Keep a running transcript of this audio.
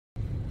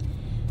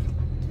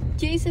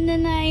Jason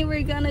and I,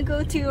 we're gonna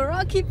go to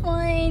Rocky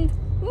Point.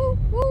 Woo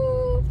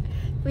woo!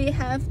 We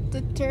have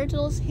the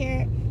turtles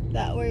here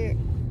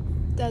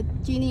that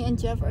Jeannie and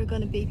Jeff are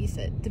gonna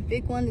babysit. The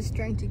big one is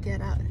trying to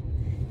get out.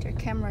 They're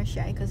camera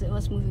shy because it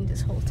was moving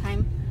this whole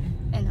time,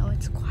 and now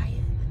it's quiet.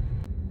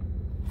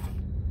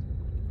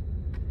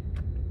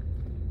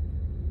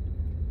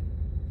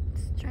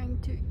 It's trying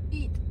to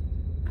eat.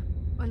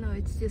 Oh no,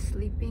 it's just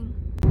sleeping.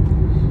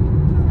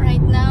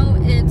 Right now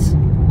it's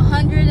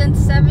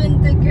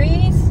 107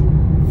 degrees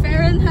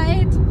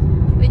Fahrenheit,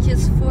 which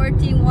is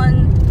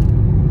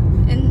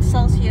 41 in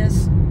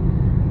Celsius.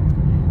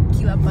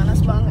 Gila,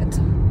 panas banget.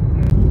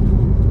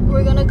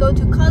 We're gonna go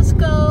to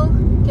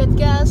Costco, get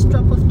gas,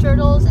 drop off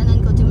turtles, and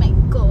then go to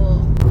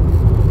Mexico.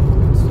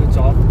 Switch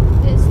off.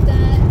 It's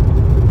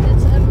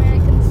an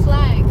American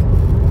flag.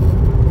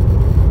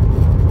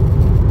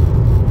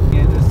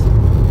 Yeah, this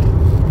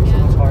so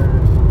much harder.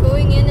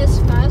 Going in is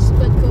fast,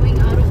 but going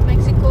out of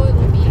Mexico it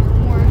will be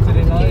more complicated. Did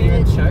it not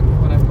even check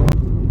when I'm going?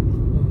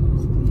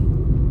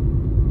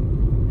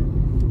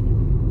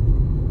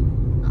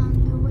 On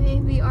the way,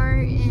 we are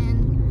in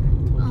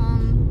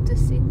the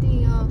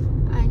city of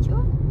Ajo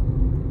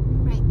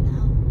right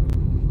now.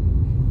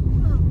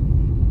 Oh.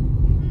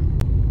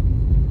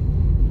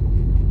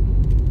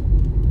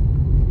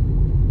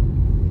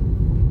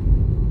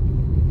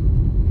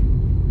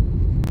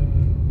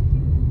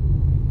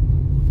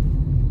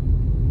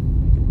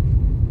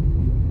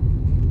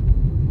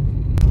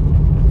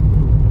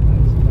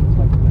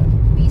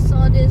 We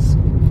saw this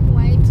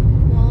white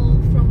wall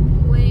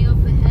from way up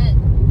ahead.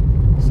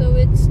 So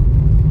it's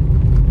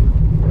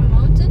a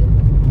mountain?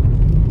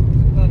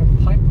 Is that a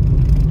pipe?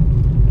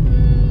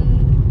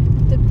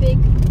 The big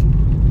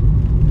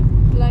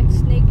black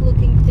snake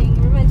looking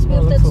thing. Reminds me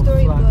of that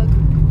storybook.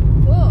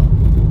 Whoa.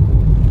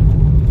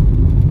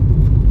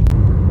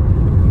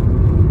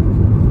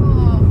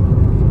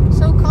 Oh,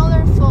 so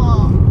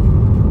colorful.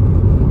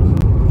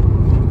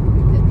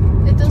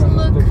 It doesn't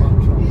look,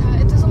 yeah,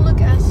 it doesn't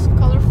look as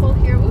colorful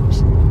here.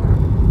 Whoops.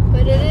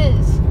 But it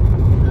is.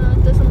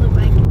 It doesn't look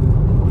like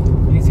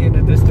it. You see in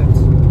the distance.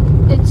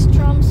 It's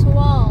Trump's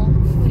wall.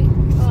 Wait,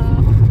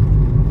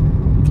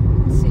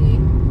 let's see.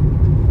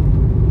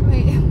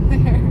 Wait,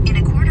 where? In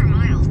a quarter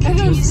mile, I don't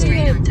continue see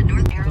straight it. on to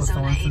North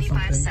Arizona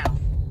 85 South.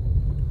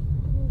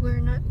 We're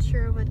not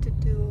sure what to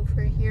do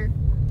over here.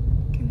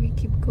 Can we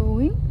keep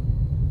going?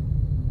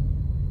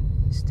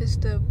 Is this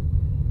the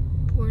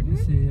border?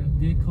 See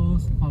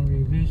vehicles on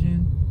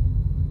revision.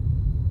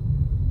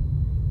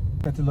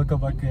 Got to look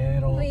up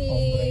vaquero.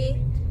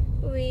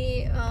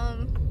 We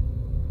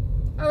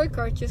our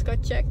car just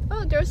got checked.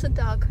 Oh, there's a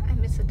dog. I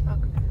miss a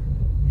dog.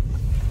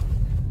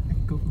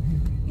 Go here.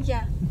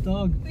 Yeah, The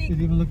dog. Did you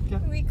even look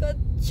at? we got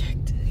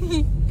checked.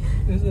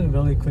 This is a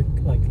really quick,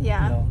 like,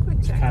 Yeah, you know,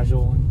 quick check.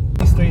 casual one.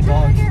 Stray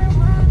dogs.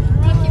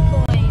 Rocky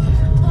Point.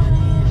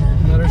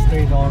 Another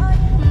stray dog.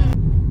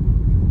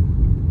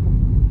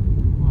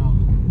 Wow.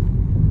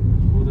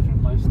 Whole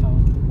different lifestyle.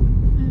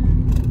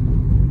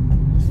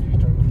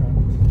 Street are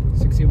crap.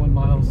 61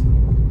 miles.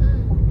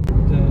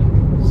 The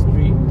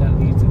street that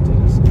leads into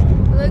the sky.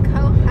 Look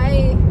how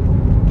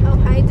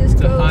high this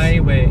It's goes. a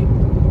highway.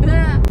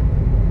 Ah.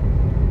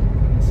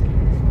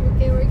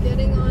 Okay, we're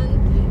getting on.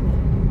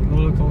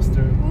 Roller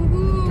coaster.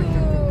 Woohoo!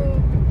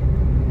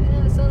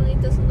 Yeah, suddenly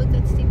it doesn't look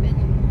that steep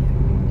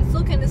anymore. It's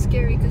still kind of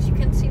scary because you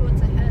can't see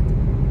what's ahead.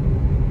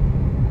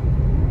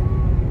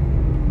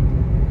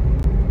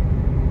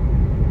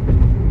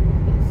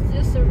 It's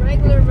just a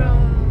regular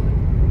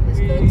road. Let's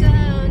go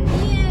down.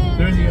 Yeah.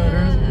 There's the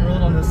other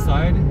road on the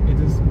side. It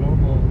is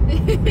normal.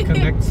 It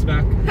connects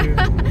back here.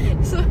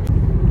 So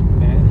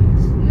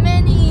Man.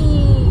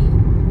 many.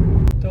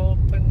 Puerto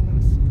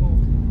Peñasco.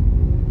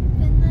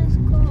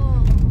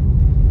 Peñasco.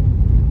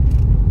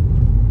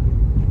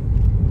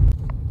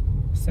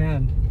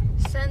 Sand.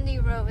 Sandy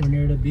We're road.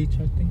 near the beach,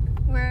 I think.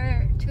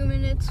 We're 2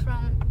 minutes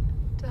from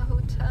the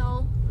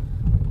hotel.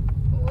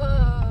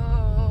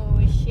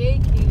 Whoa,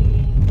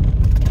 shaky.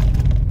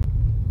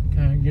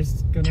 Okay, you're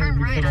just gonna Turn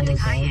be right put on on the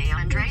Highway sides.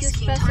 on We Dry just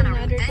Ski passed Tunnel,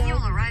 another then you'll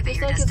dog. arrive at It's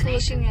your like it's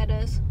destination. looking at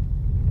us.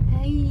 I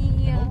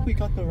Hey, hope we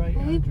got the right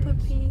hey address.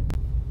 puppy.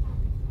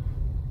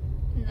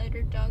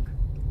 Another dog.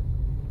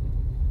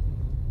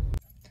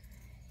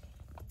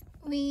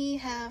 We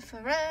have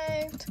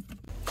arrived.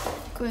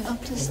 Going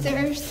up the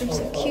stairs, there's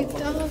a cute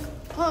dog.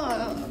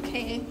 Oh,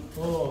 okay.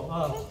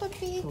 Oh, Hey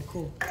puppy. so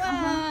cool.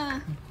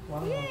 Wow.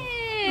 Wow.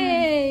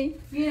 Yay.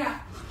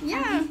 Mira, Yeah.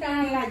 aquí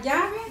están las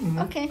llaves,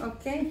 Okay.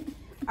 ok.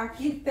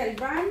 Aquí está el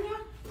baño,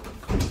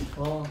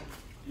 Oh.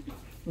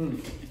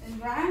 el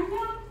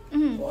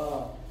baño,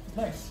 Wow.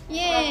 Nice.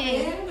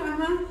 Yay. papel,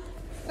 ajá,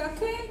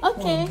 ok.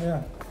 Okay.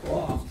 Yeah.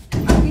 Wow.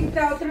 Aquí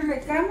está otra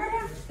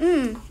recámara,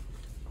 Mm.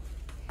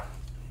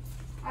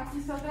 aquí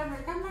está otra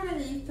recámara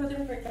y esta otra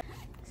recámara.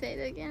 Say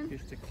it again.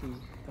 Here's the key.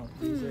 Don't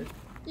use it.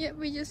 Yeah,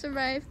 we just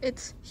arrived.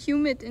 It's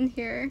humid in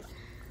here.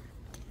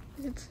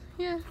 It's,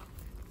 yeah.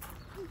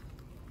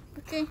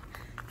 Okay.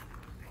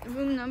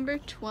 Room number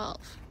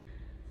 12.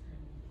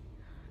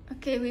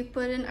 Okay, we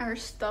put in our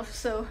stuff,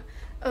 so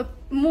a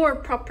more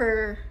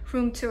proper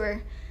room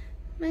tour.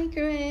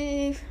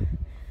 Microwave.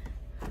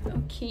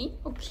 Okay.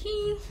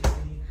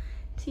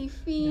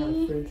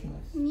 TV.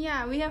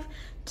 Yeah, we have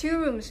 2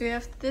 rooms. We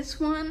have this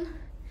one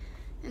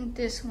and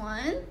this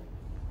one.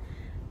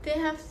 They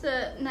have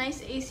the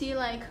nice AC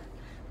like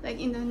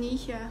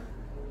Indonesia.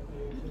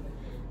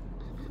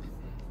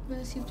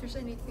 Let's see if there's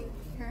anything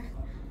here.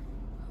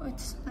 Oh,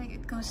 it's like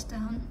it goes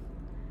down.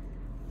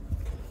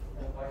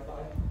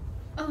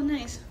 Oh,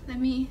 nice.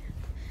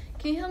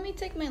 Can you help me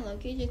take my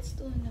luggage? It's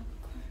still in the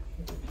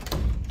car.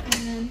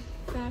 And then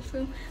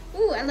bathroom.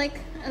 Ooh, I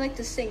like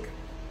the sink.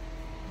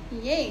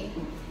 Yay.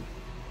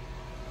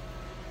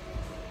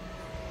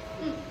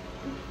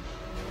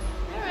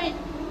 All right.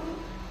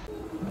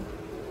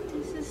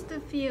 This is the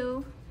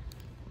view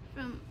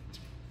from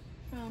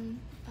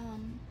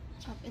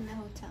up in the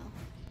hotel.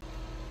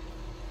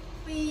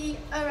 We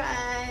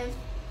arrived.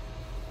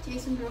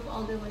 Jason drove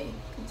all the way.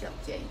 Good job,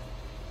 Jay.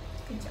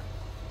 Good job.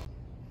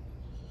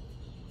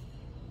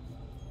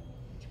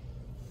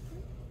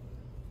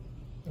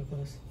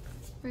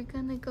 We're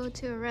gonna go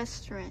to a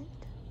restaurant.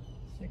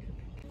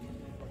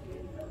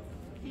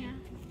 Yeah.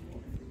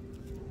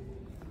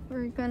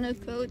 We're gonna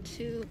go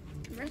to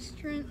a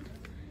restaurant.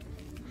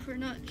 We're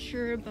not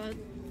sure about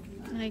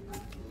like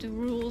the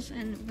rules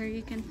and where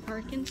you can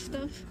park and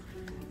stuff.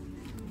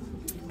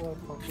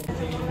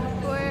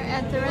 We're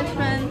at the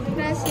restaurant.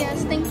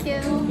 Gracias, thank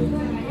you.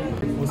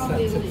 What's that?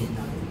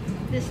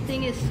 This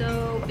thing is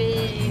so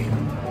big.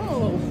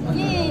 Oh,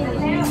 yay!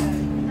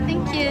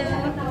 Thank you.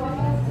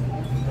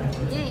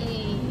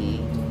 Yay!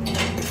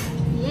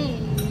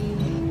 Yay!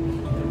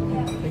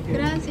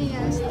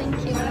 Gracias, thank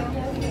you.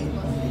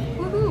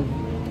 Woohoo!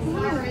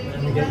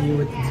 I'm gonna get you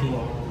with the tea.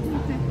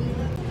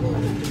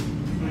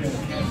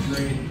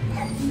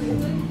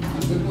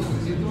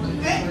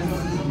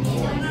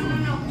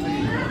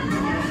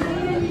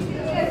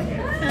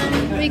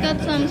 We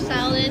got some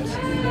salads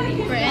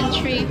for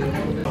entry.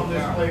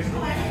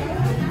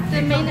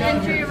 The main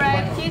entry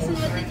arrived. Jason,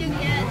 what did you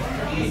get?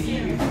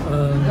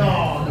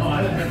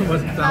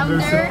 What's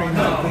Pounder,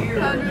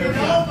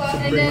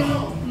 and then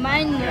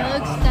mine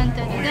looks dun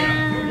dun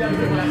dun.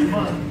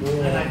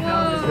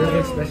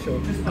 Really special.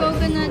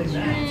 Coconut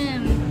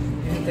shrimp.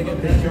 Take a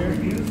picture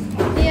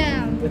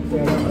Yeah, with the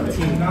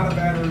tea.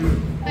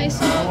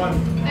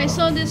 I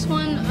saw this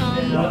one.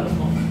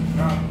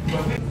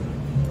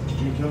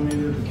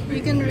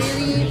 You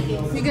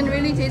can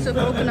really taste the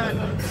coconut.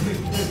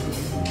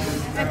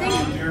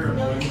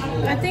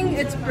 I think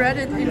it's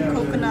breaded in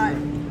coconut.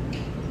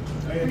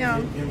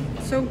 Yeah,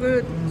 so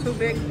good, so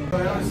big.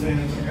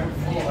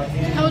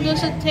 How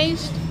does it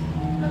taste?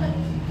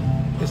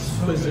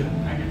 Exquisite.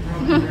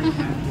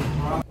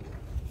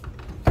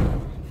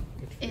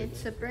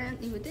 It's a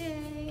brand new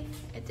day.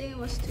 I think it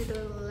was to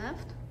the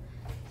left.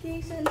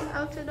 Jason's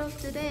outfit of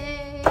the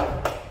day.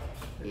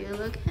 You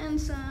look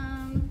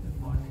handsome.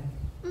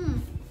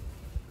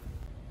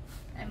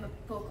 I'm a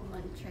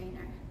Pokemon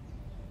trainer.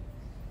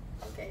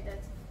 Okay,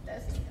 that's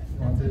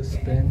Want to okay.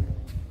 spin?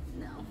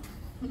 No.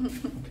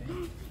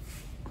 Okay.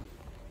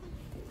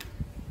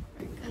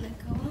 We're gonna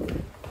go up.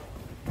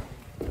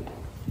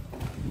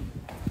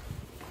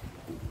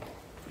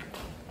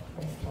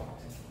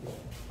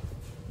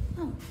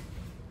 Oh,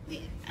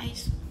 wait, I'm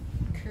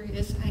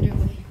curious either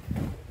way.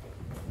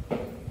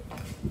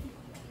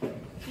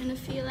 Kind of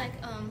feel like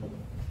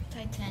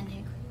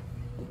Titanic.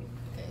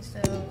 Okay,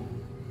 so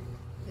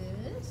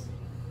this.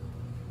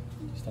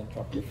 Just don't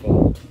drop your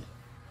phone.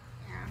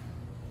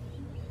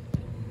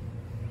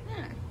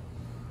 Yeah.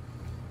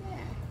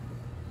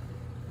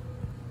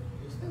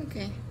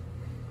 Okay.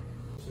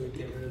 So we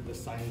get rid of the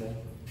sign then.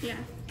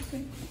 Yeah.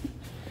 Okay.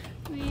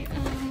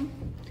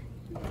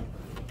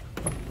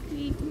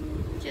 We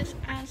just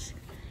asked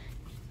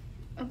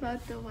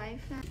about the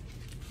Wi-Fi,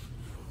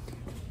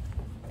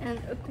 and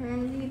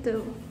apparently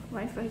the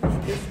Wi-Fi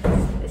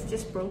is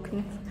just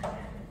broken.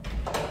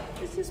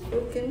 It's just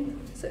broken,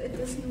 so it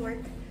doesn't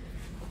work.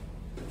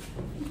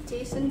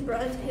 Jason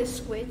brought his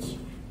Switch,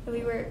 and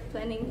we were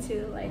planning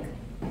to like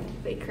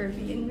play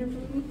Kirby in the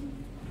room.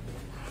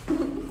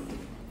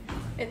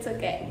 It's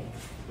okay.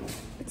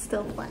 It's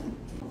still fun.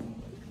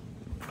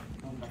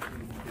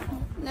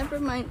 Never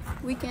mind.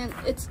 We can.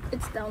 It's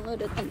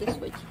downloaded on the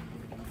Switch.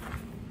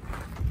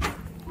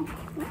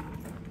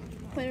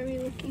 What are we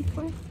looking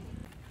for?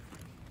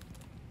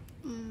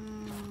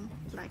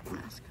 Black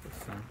mask.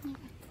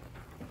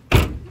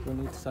 You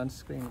need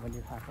sunscreen when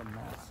you have a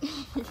mask.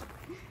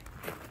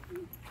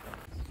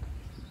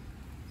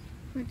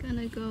 We're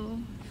gonna go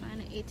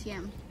find an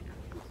ATM.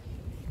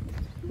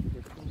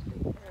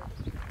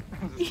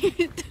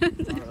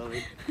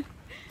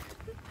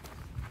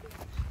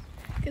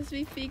 Because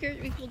we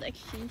figured we could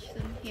exchange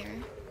them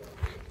here.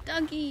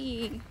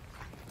 Doggy!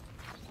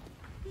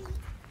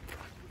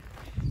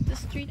 The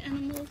street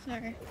animals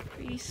are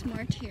pretty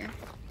smart here.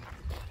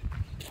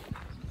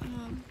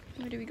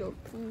 Where do we go?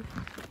 Ooh,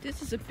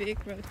 this is a big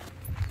road.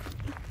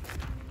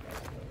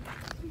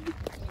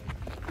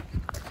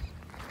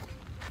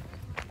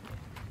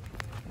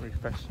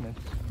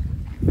 Refreshments.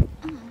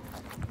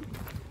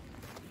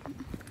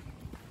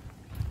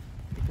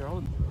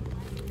 girl.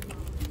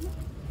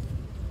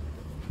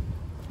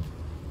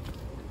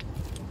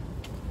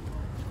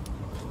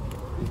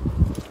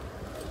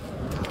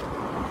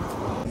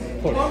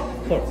 Four.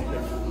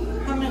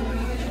 How many?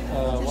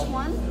 Just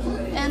one.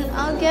 And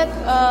I'll get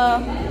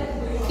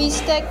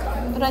bistec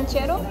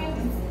ranchero.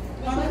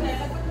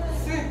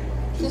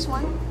 This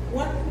one.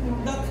 What?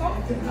 That's all?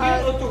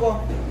 Or to go?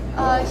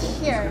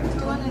 Here. Do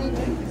you want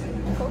anything?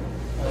 Coke?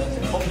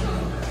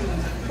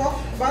 Coke?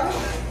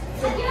 Bottle?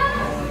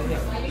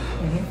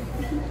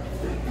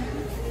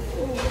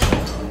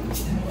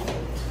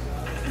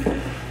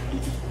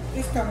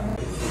 This coming.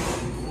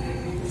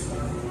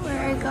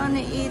 We're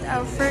gonna eat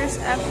our first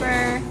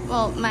ever,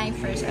 well, my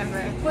first ever,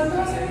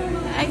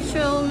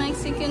 actual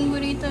Mexican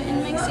burrito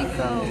in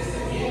Mexico.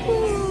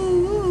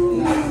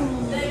 Woo!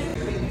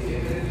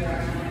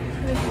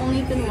 We've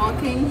only been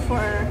walking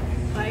for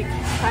like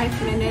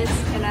 5 minutes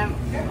and I'm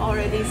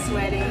already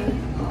sweating.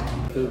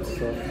 Food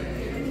stuff.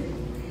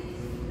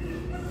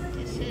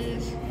 This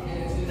is,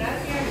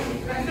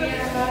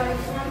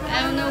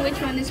 I don't know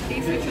which one is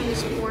beef, which one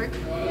is pork.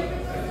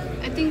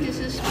 I think this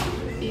is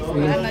beef, but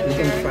I'm not We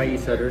sure. can try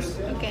each other's.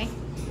 Okay.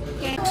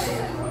 Okay.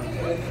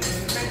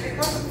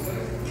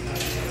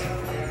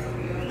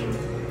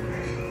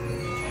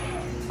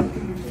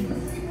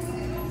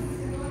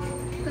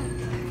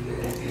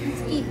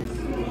 Let's eat.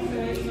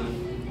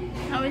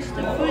 How is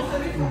the food?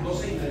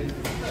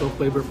 So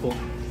flavorful.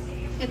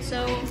 It's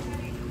so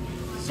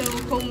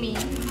homey.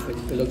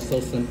 It looks so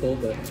simple,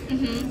 but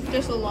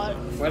There's a lot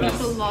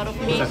of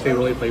it's meat. actually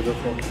really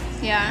flavorful.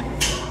 Yeah,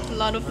 a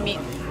lot of meat.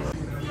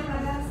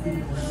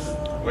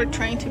 We're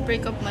trying to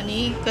break up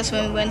money because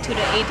when we went to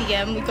the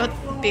ATM, we got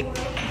big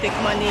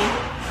money.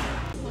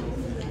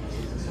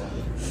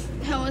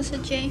 How was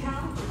it, Jay?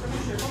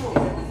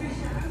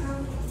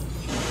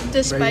 The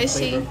Very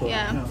spicy, flavorful,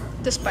 yeah. yeah.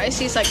 The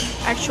spicy is like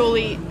actual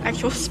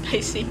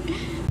spicy.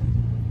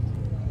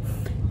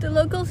 The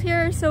locals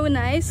here are so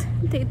nice.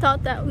 They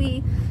thought that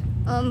we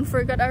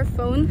forgot our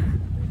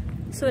phone,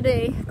 so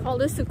they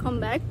called us to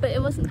come back, but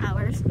it wasn't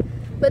ours.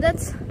 But that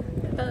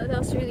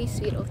was really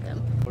sweet of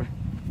them.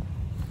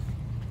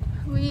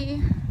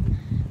 We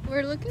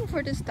were looking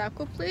for this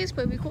taco place,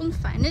 but we couldn't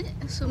find it.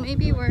 So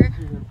maybe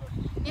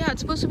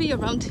it's supposed to be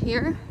around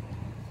here,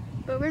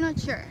 but we're not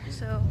sure.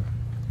 So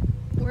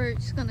we're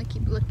just gonna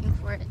keep looking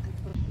for it.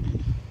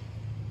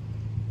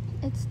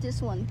 It's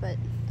this one, but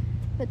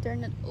they're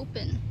not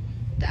open.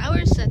 The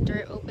hours said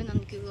they're open on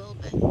Google,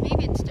 but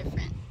maybe it's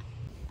different.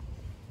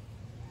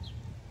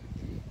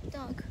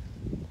 Dog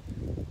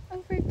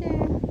over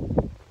there.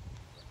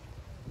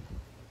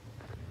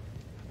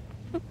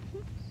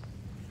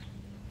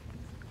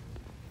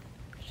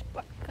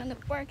 Gonna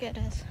bark at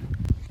us.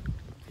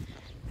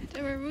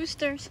 There were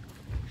roosters.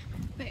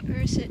 Wait,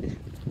 where is it?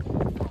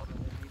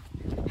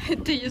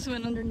 They just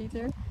went underneath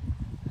there.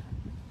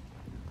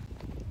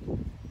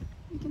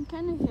 You can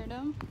kind of hear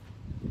them.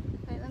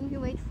 Wait, let me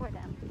wait for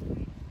them.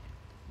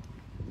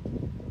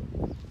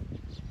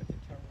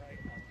 Turn right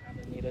on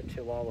Avenida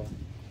Chihuahua.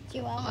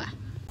 Chihuahua.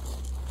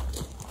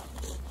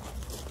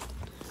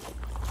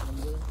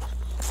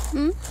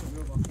 We were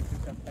walking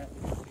through that path,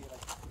 we could see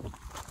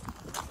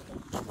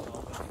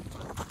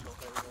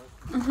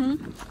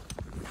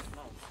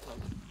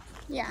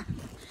Yeah,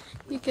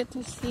 you get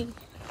to see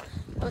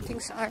how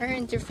things are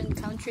in different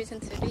countries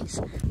and cities.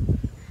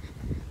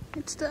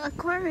 It's the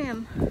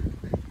aquarium.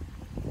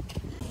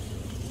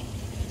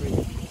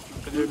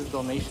 Consider the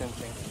donation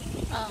thing.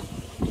 Oh.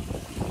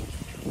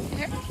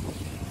 Here.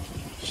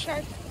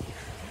 Shark.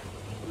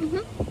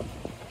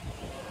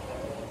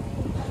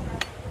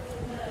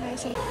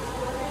 Nice.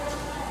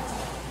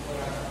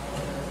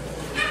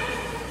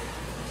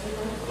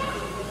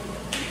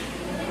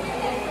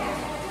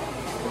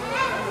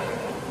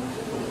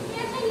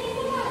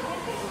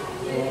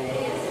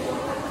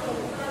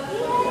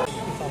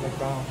 It's on the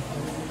ground.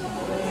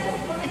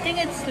 I think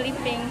it's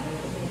sleeping.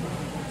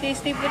 They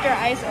sleep with their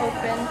eyes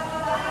open.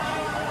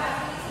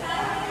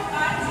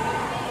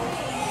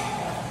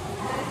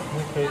 Isn't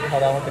it crazy how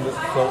that one can just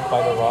float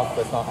by the rock,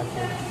 but it's not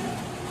actually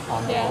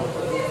on the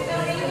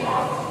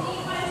rock?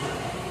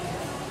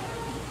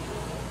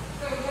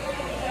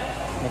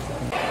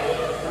 Mexican.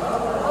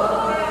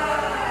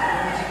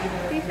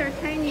 These are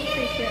tiny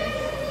fishes.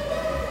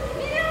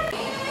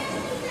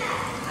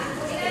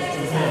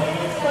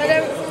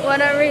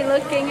 What are we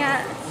looking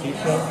at?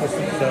 Seashells or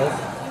seashells.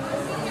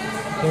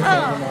 Those Oh.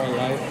 are more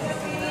alive.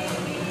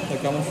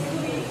 Like that one's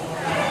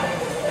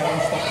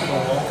stuck to the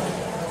wall.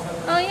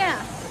 Oh yeah,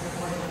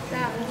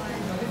 that one.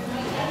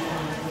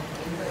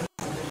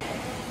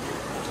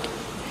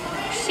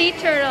 Sea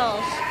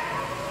turtles.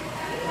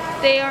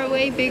 They are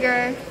way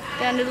bigger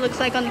than it looks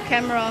like on the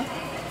camera.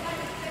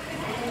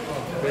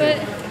 But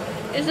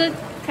is it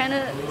kind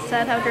of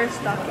sad how they're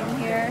stuck in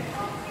here?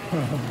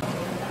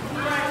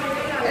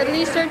 At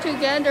least they're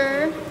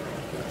together.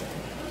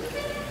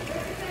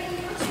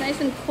 It's nice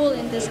and cool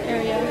in this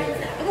area.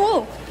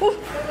 Whoa!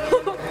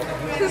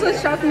 This one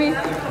shocked me.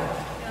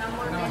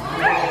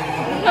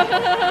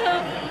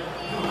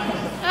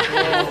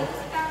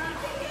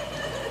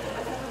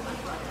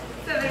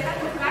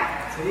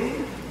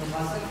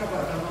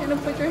 Can you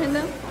put your hand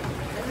down?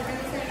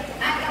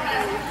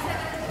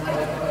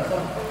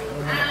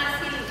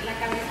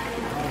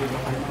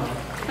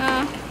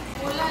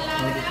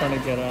 Are you trying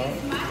to get out?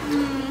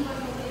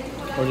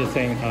 Or just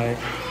saying hi?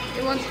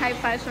 It wants high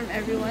fives from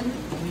everyone.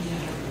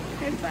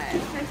 High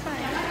five, high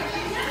five.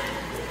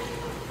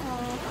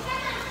 Oh.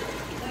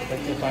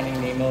 Like you're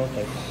finding Nemo.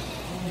 Like,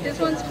 This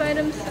one's by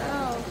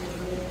themselves.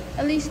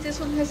 At least this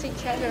one has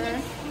each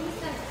other.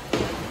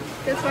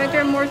 That's why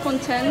they're more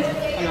content.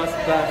 I got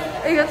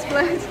splashed. It got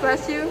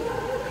splashed you.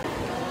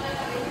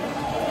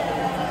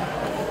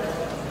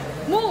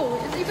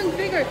 Whoa, it's even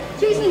bigger.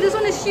 Jason, this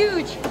one is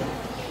huge.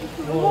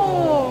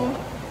 Whoa.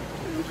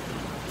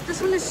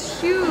 This one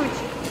is huge.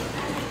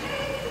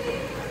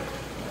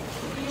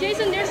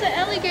 Jason, there's an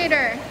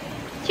alligator.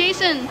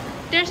 Jason,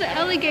 there's an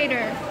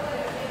alligator.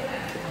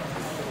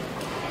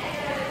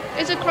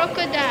 It's a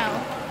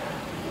crocodile.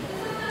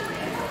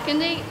 Can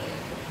they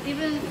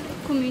even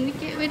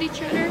communicate with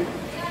each other?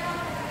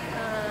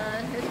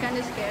 It's kind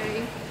of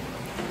scary.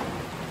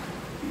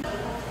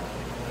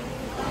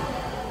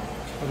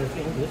 Oh, there's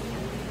English.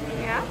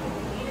 Yeah?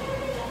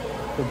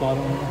 The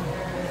bottom one.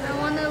 I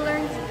want to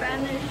learn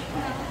Spanish.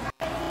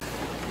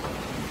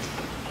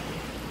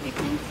 You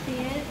can see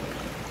it,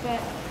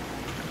 but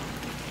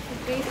the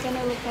face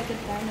gonna look like a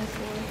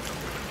dinosaur.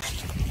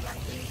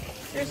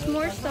 There's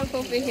more stuff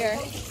over here.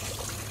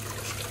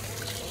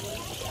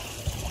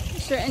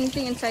 Is there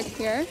anything inside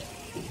here?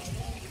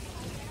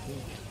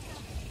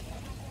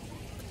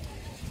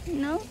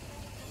 No?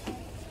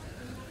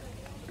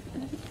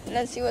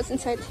 Let's see what's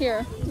inside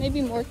here.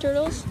 Maybe more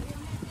turtles?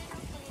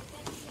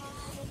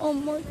 Oh,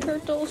 more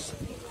turtles.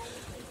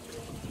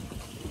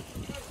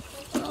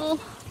 Oh,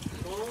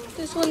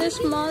 this one is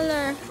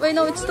smaller. Wait,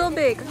 no, it's still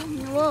big.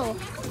 Whoa.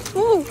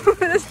 Whoa,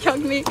 that shocked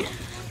me.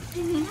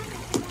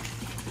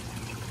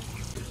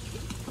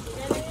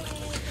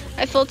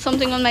 I felt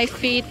something on my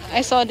feet.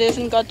 I saw this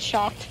and got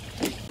shocked.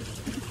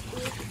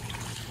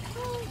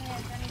 Oh,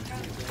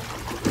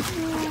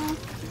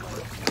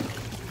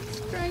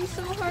 trying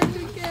so hard to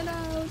get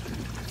out.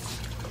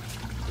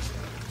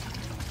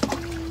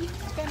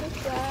 It's kind of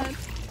sad.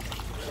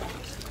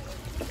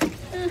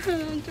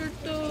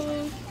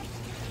 Turtle.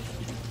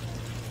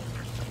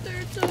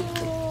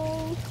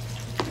 Turtle.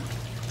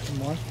 Some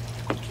more?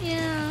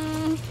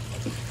 Yeah.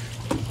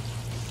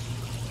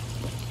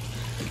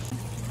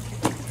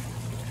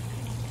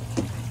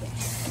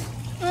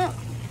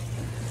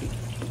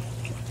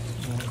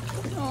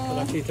 But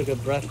actually took a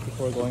breath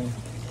before going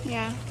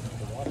Yeah. to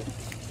the water.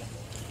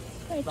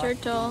 Bye,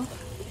 turtle.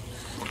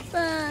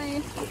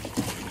 Bye.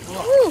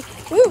 Woo!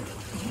 Woo!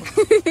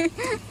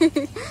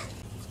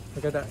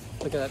 Look at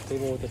that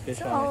table with the fish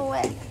It's on all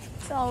wet.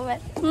 It's all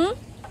wet. Hmm? it.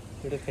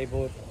 Look at the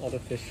table with all the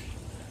fish.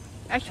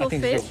 Actual I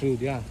think fish? it's food,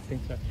 yeah. I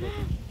think that's food.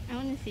 I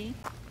want to see.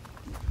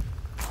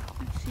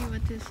 Let's see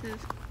what this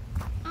is.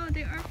 Oh,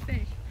 they are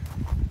fish.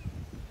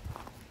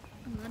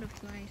 A lot of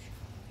flies.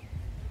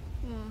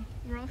 Whoa,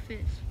 raw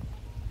fish.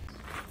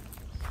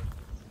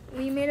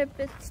 We made a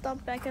pit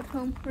stop back at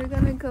home. We're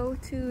gonna go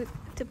to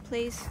the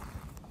place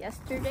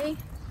yesterday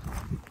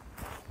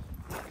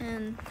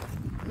and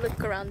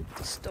look around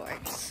the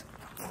stores.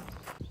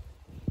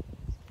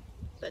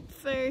 But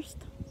first,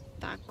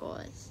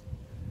 tacos.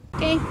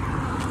 Okay,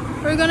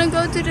 we're gonna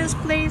go to this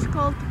place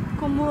called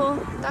Como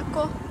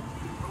Taco.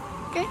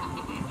 Okay?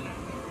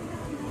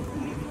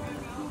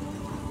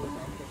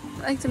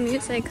 I like the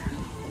music.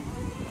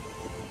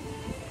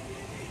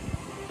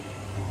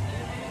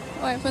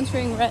 Oh, everyone's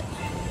wearing red.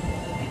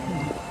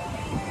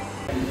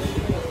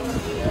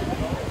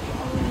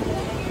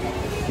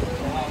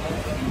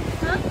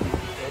 Huh?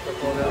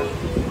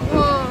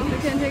 Whoa, we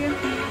can't take it.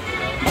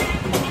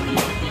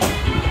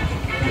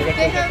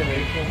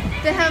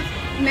 They have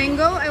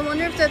mango. I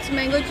wonder if that's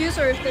mango juice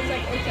or if that's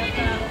like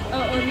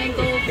horchata or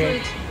mango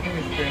fruit.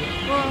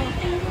 Well,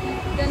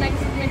 the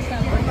next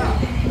time.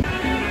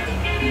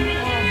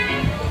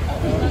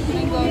 That's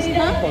mangoes,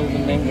 huh? Oh, the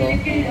mango.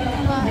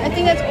 I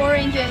think that's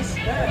oranges.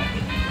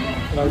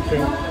 No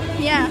drink.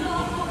 Yeah.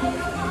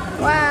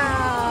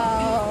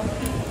 Wow.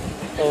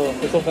 Oh,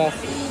 it's so fast.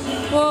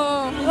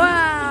 Whoa.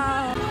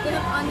 Wow. They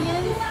have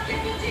onions.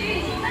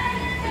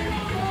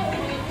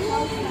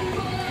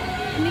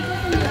 Let me go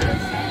from the other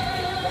side.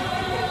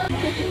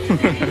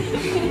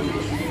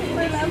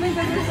 We're laughing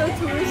because we're so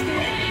touristy.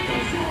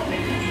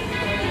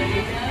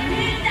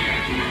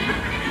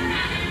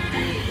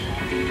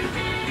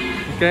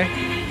 Okay.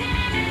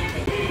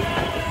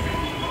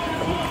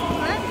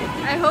 What?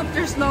 I hope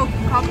there's no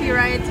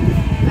copyright.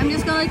 I'm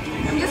just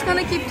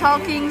gonna keep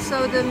talking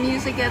so the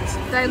music gets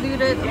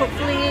diluted,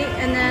 hopefully,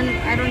 and then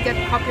I don't get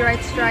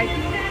copyright strike.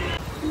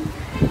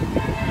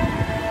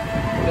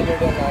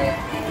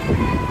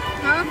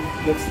 Huh?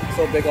 Looks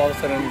so big all of a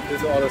sudden.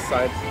 These are all the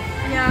sides.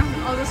 Yeah,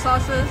 all the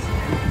sauces.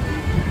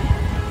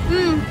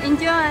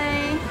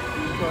 Enjoy.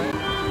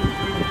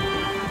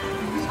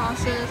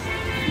 Sauces.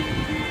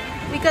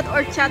 We got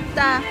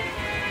horchata.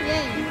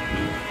 Yay.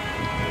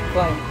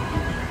 Fine.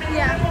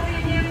 Yeah.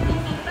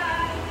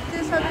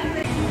 This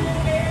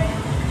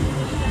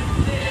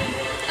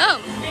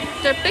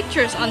their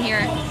pictures on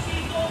here.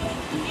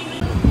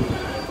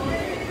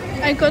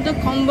 I got the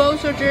combo,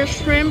 so there's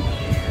shrimp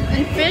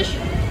and fish.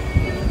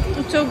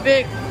 It's so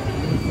big.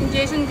 And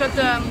Jason got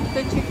the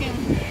chicken,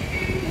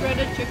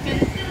 breaded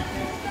chicken.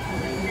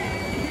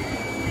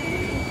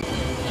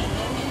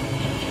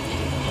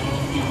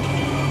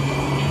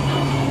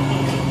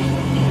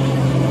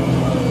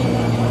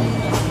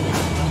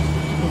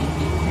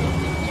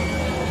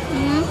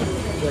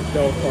 Like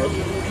fell apart.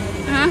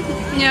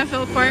 Yeah,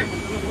 fell apart.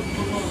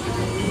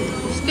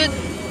 It's good.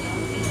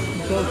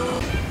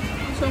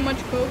 So much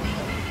Coke.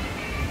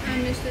 I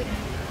missed it.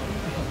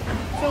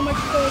 So much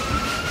Coke.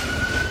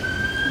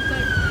 It's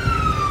like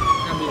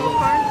so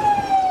hard.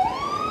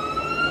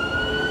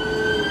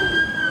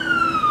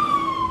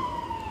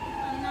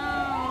 Oh no.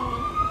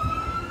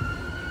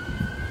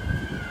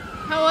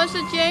 How was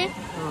it, Jay?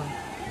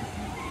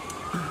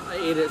 I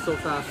ate it so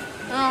fast.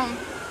 Oh,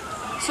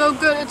 so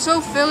good. It's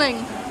so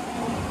filling.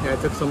 Yeah, I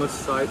took so much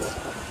sides.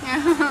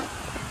 Yeah.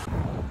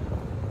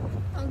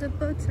 All the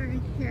boats are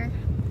in here.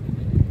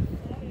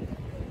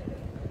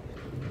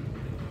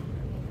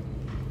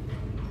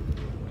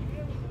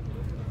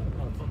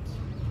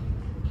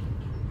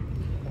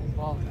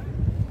 Wow.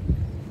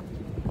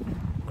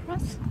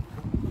 Cross.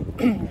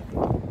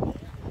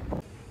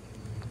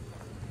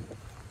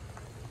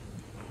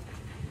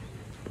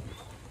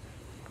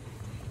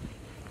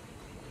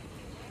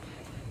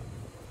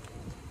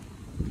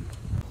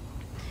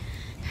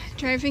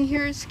 Driving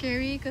here is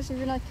scary because if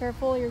you're not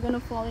careful, you're gonna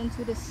fall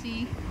into the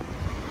sea.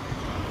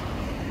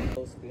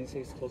 Didn't you say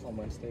it's closed on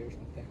Wednesday or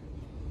something?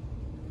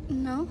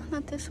 No,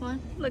 not this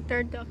one. Look, there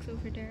are ducks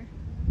over there.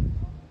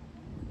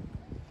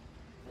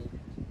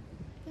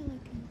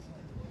 Pelicans.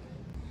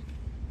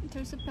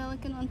 There's a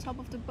pelican on top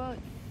of the boat.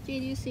 Jay,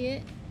 do you see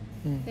it?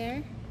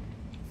 There?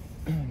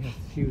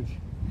 It's huge.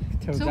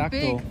 So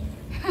big.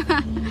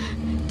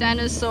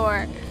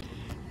 Dinosaur.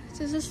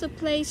 This is the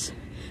place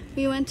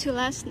we went to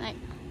last night,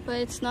 but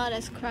it's not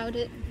as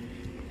crowded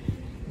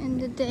in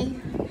the day.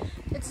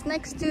 It's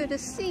next to the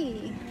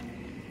sea.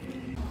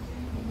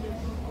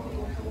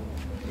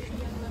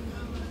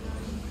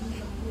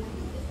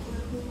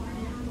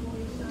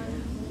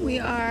 We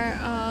are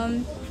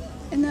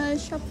in a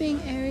shopping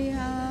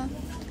area.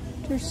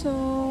 There's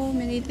so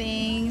many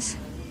things.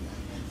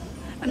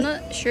 I'm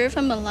not sure if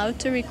I'm allowed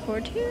to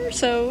record here,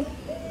 so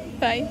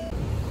bye.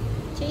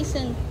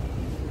 Jason,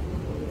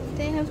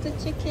 they have the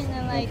chicken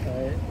and like,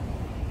 Okay.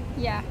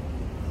 yeah.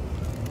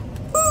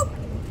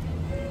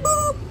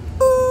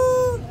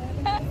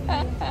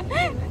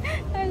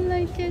 I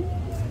like it.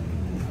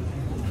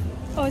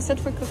 Oh, is that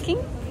for cooking?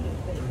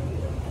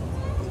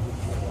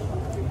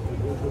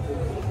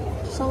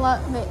 There's a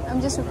lot. Wait,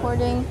 I'm just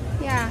recording.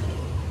 Yeah.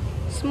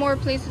 There's more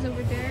places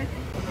over there.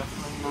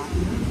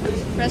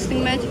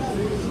 Wrestling match.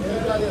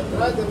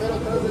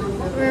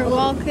 We're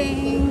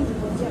walking.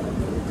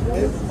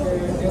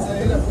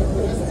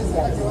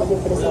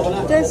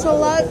 There's a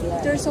lot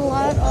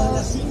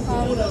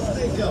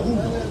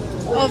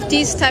of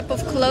these type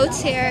of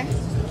clothes here.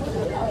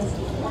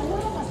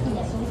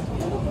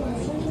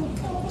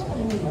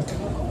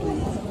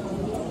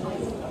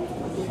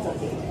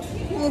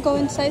 We'll go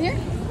inside here.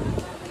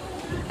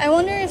 I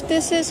wonder if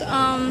this is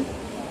the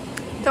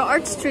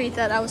art street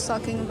that I was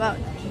talking about.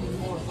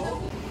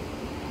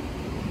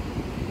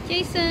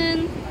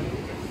 Jason.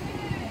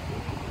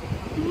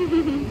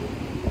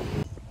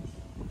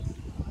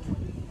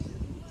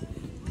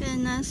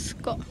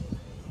 Peñasco.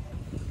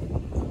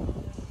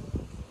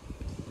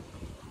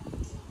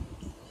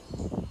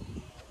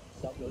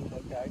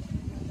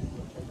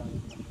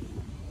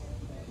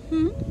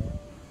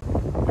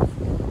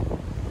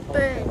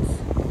 Birds.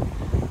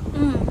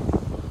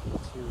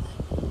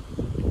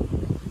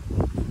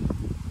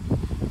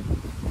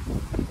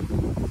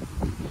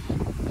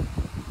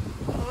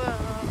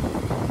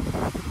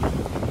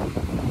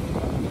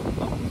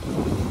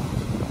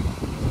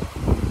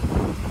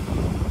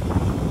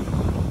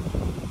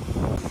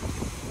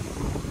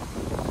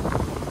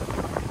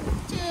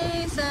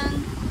 Jason.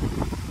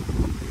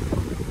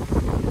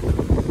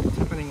 What's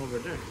happening over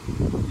there?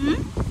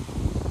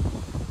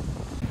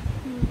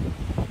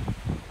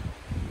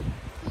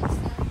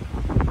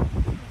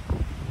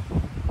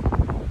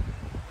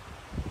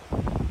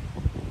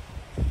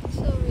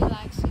 So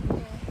relaxing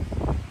here.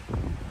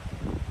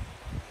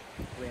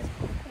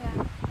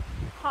 Yeah.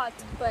 Hot,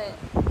 but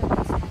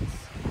it's nice.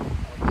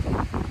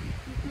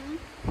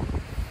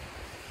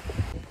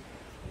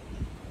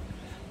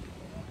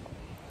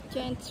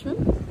 Giant's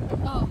room?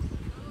 Oh.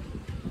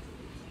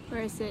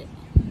 Where is it?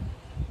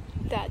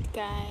 That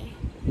guy.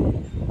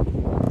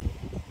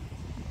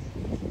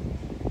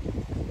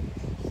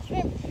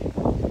 Shrimp.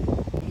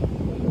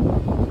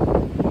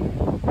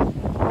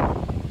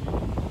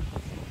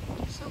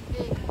 So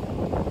big.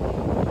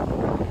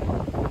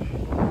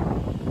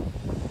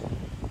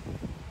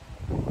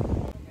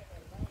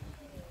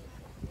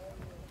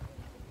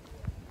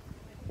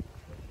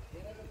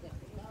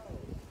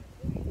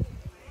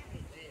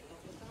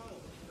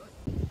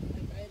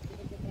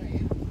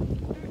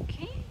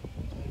 Okay.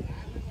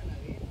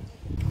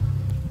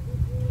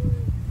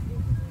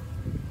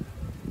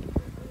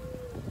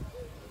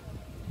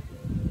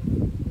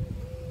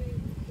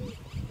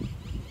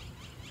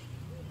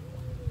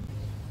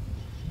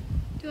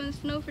 Do you want to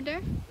stand over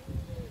there?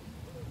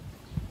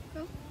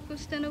 Go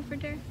stand over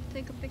there.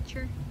 Take a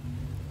picture.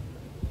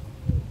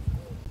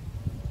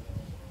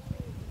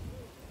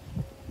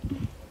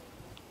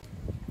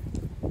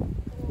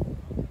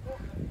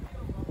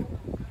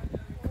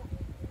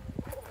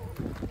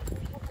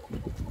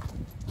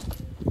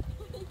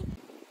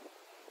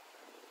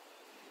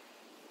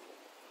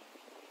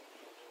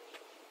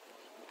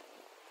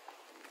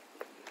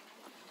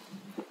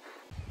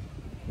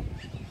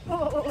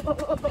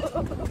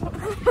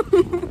 We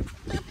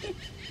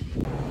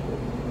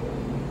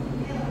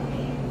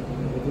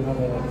do have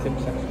a tip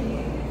section.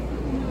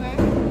 Where?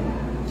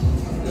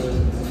 The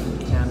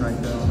can right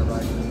there on the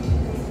right.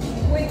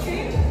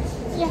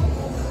 Yeah.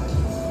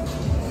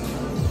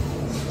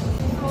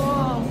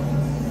 Oh.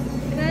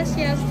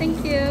 Gracias,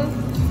 thank you.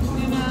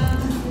 And,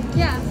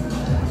 yeah.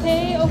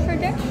 Hey, over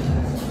there?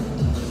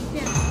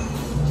 Yeah.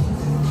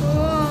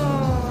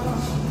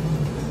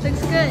 Whoa.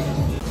 Looks good.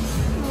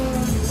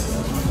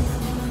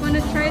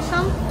 Wanna try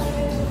some?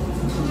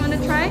 Wanna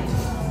try?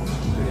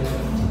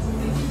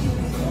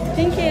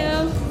 Thank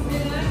you.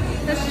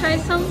 Let's try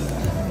some.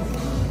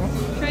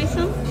 Try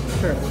some?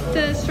 Sure.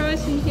 The straw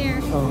is in here.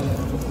 Oh.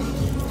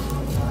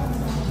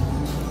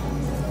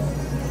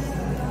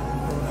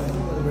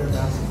 Wear a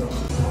mask though.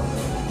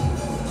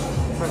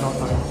 Try not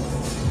to.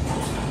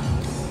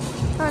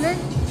 Got it?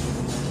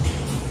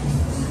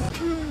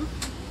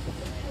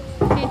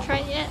 Can't try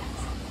it yet.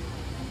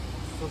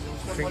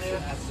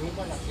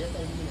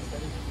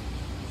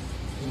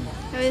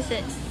 How is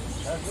it?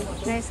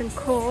 Nice and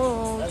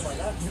cold.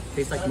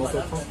 Tastes like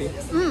local coffee.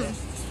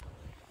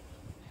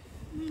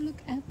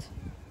 Look at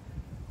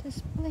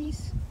this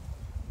place.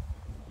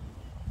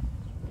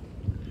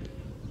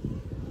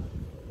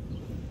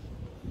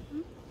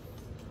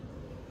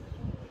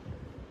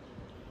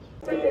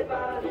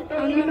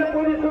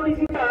 Puede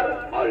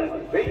solicitar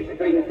al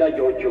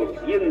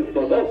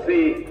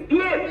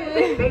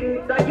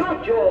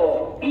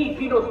 638-112-1078. Y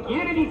si nos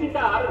quiere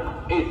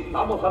visitar,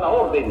 estamos a la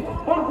orden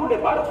por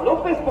Boulevard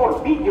López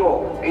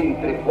Portillo,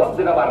 entre Juan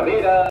de la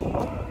Barrera.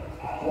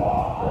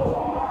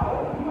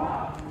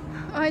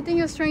 Oh, I think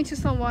he was trying to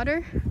sell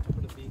water.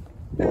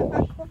 We're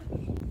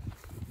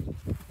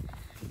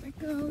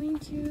going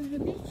to the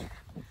beach.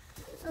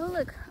 Oh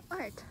look,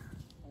 art.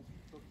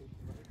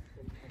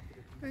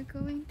 We're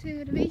going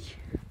to the beach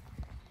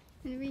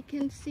and we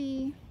can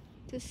see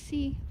the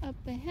sea up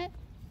ahead.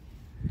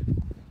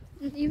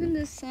 And even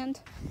the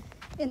sand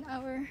in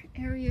our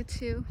area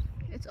too.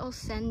 It's all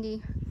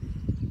sandy.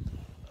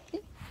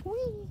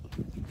 Whee!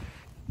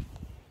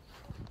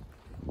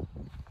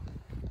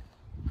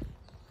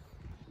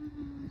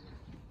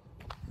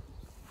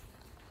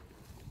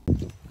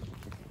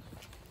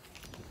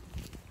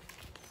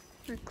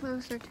 We're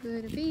closer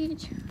to the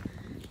beach.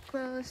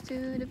 Close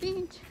to the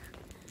beach.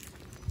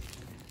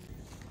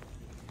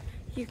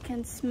 You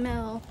can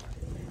smell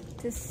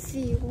the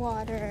sea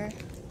water.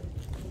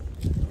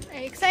 Are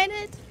you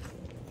excited?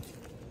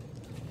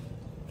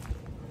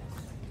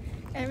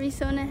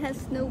 Arizona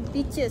has no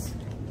beaches.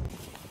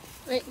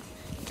 Wait,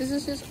 this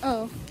is just,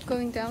 oh,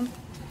 going down.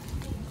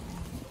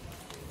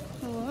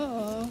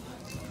 Whoa.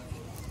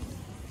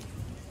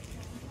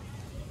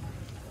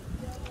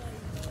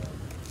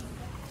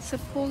 It's a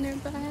pool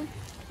nearby.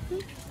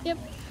 Yep.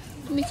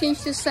 Let me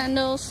change the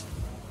sandals.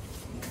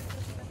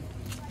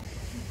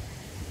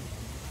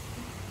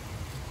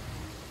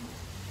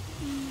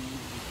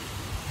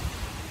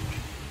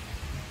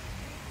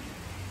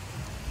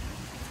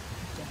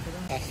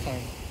 Last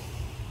time.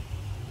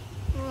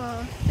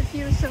 Wow, the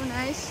view is so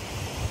nice.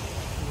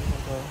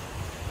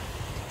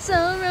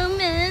 So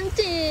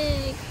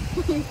romantic.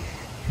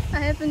 I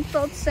haven't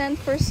felt sand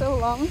for so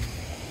long.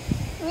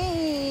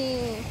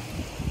 Whee!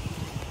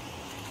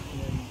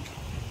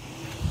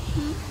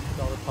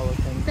 All the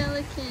pelicans.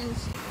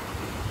 Pelicans.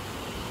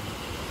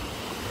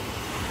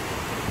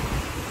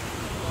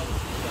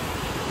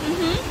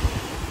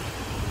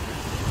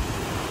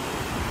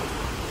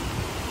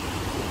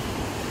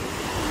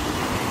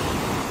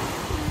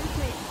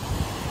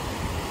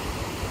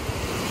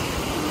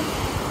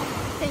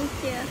 Thank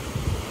you.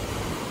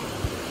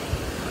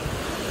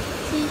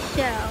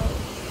 Seashell.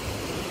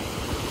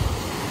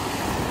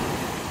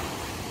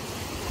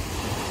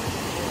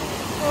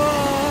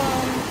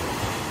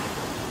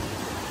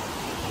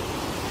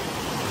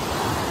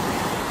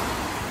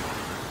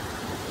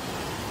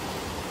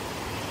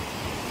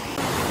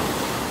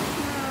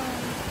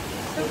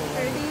 So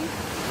pretty.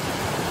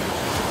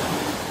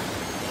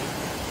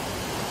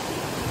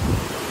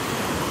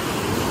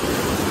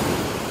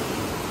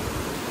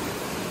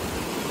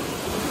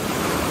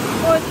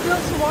 Oh, it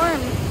feels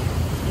warm.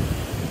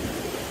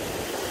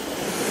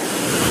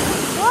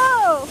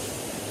 Whoa!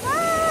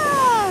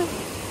 Ah!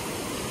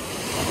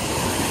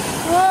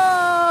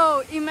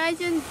 Whoa!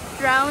 Imagine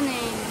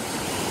drowning.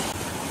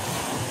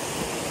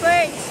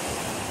 Birds!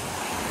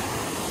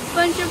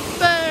 Bunch of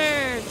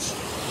birds!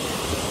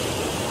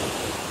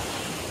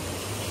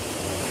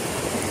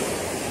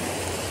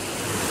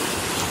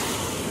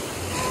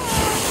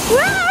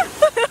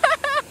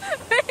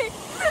 Wait.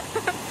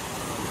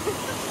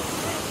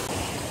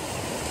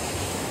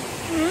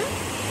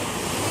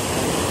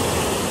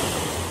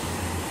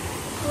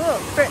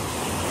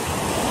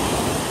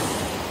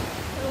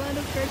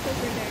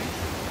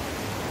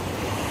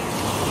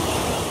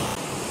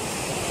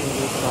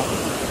 spot.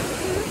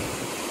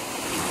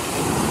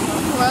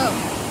 Wow,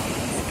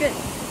 it's good.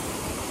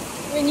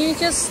 When you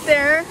just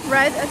stare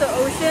right at the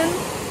ocean,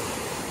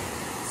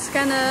 it's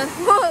kind of...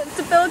 Whoa,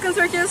 the pelicans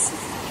are just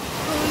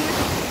going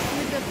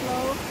with the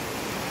flow.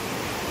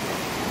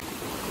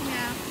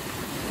 Yeah.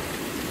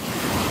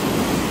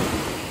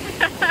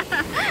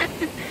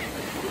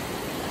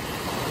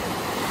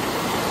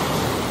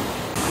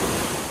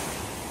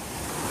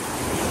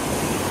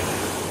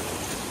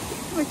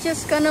 We're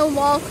just gonna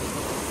walk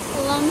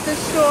along the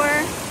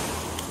shore.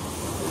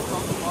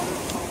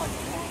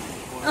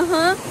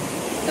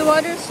 The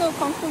water is so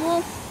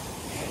comfortable.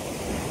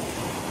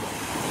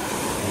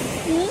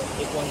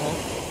 Take one home.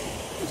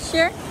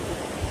 Sure.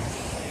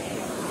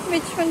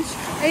 Which one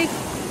are you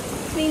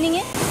cleaning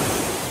it?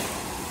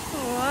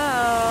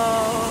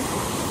 Wow.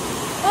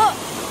 Oh,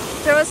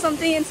 there was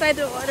something inside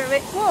the water.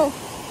 Wait, whoa.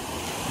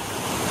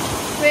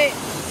 Wait,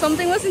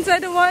 something was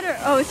inside the water.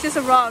 Oh, it's just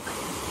a rock.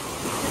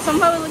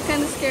 Somehow it looked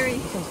kind of scary.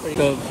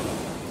 The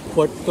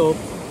Puerto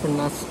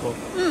Peñasco.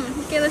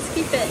 Okay, let's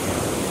keep it.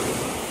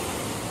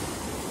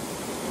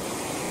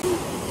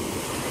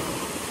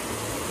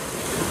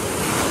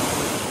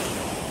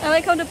 I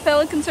like how the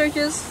pelicans are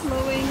just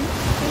flowing,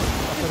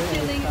 just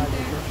chilling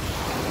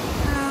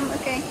there.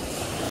 Okay.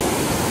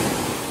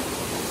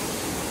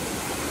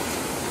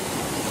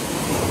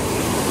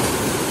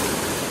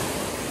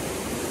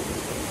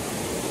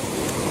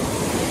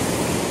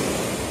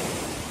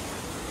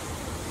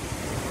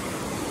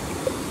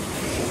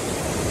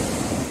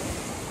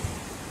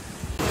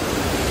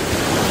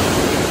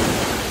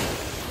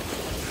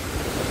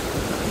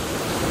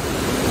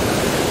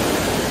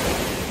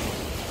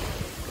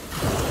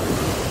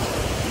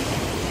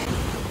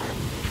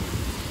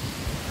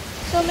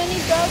 So many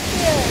dogs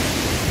here.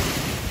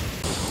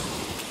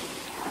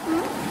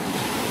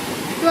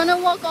 You wanna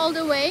walk all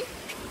the way?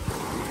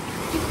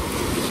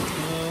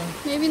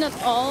 Maybe not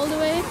all the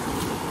way. Yeah,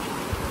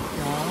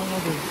 I don't know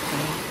the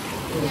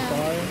Yeah.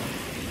 bar.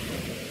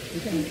 You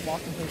can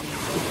walk until you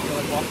feel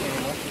like walking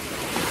anymore.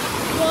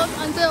 Walk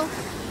until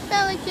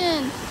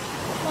pelican.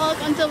 Walk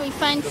until we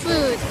find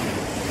food.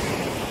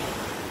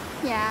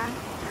 Yeah.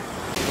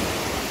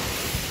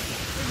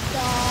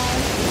 Dog.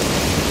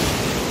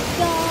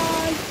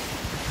 Dog.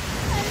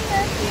 I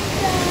love you,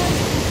 dog.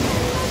 I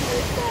love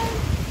you, dog.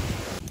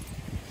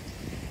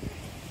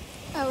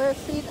 Our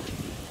feet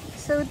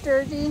so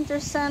dirty.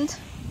 There's sand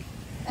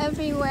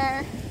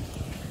everywhere.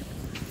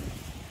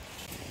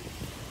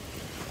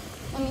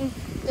 I mean,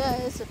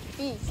 there is a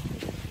beach.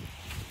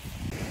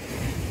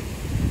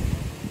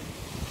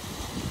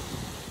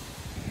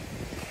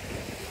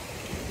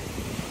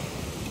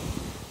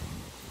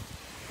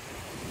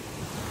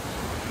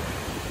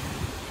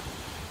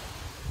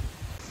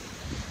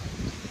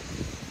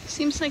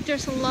 Seems like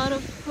there's a lot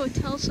of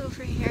hotels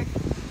over here.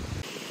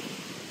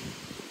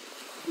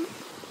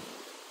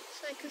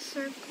 It's like a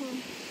circle.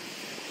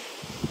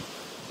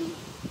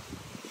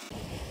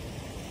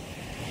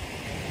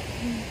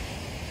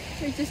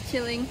 We're just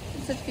chilling.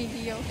 It's a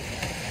video.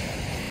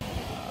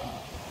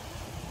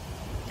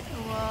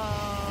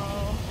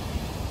 Wow.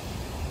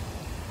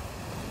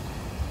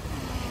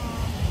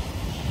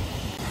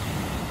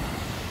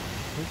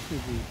 Where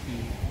should we be?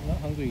 I'm not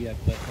hungry yet,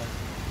 but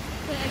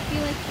But I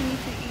feel like we need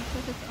to eat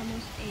because it's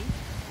almost 8.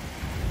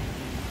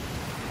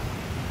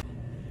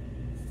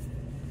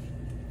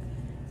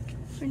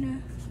 We're in a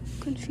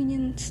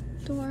convenience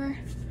store.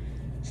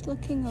 Just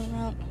looking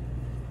around.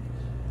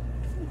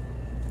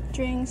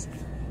 Drinks.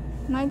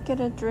 Might get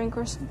a drink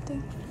or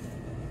something.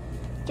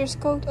 There's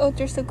Coke. Oh,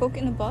 there's the Coke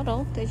in a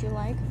bottle that you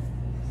like.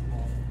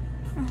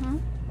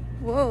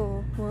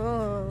 Whoa,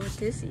 whoa,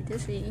 dizzy.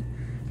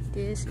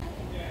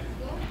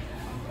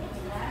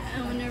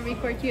 I want to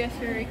record you as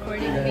you're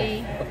recording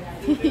me.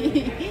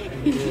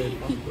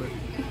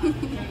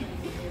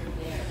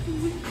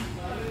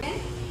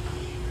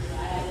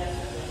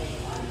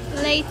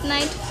 Late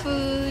night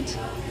food.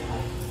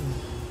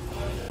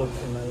 Coke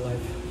in my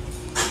life.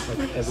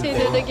 Like every Say day.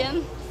 that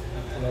again.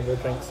 I never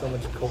drank so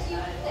much Coke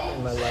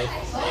in my life.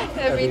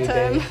 Every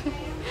time. day.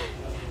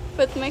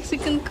 But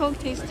Mexican Coke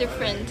tastes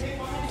different.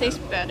 Tastes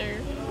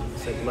better.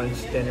 It's like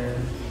lunch, dinner,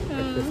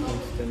 breakfast,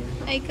 lunch, dinner.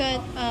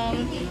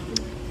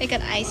 I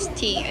got iced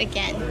tea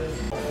again.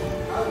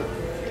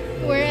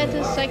 We're at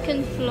the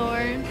 2nd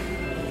floor.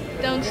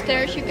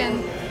 Downstairs you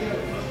can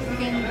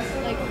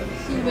like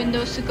see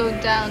windows to go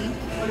down.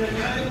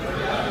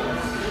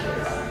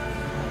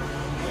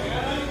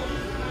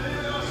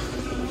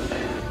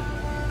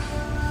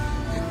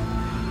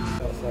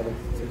 Outside of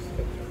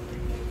Tuesday.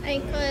 I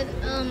got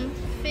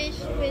fish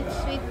with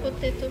sweet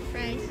potato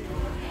fries.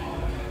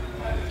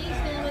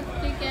 Jason, what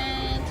did you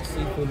get?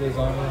 Seafood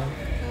lasagna.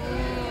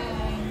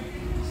 Oh,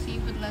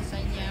 seafood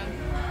lasagna.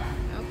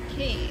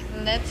 Okay,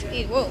 let's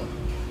eat. Whoa,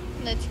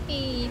 let's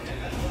eat.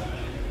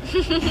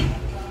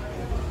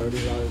 Already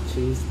a lot of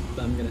cheese,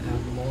 but I'm gonna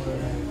have more.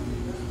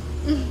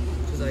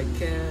 Because I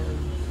can.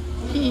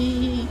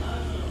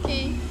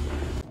 Okay.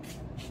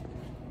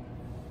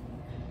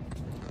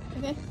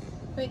 Okay.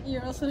 Wait,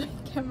 you're also the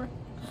camera.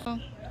 Oh.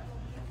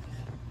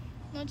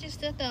 Not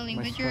just that, darling,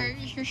 My but your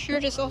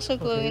shirt is also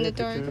glowing in the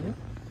dark. Okay.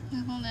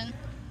 Now, hold on.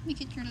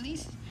 Look at your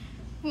lace.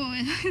 Oh,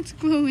 it's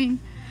glowing.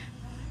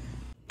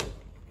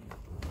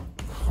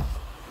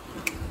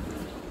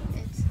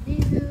 It's a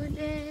new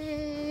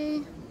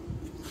day.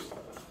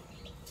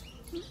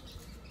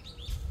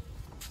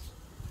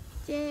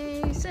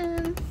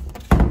 Jason.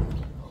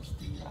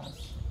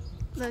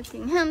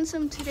 Looking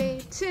handsome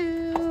today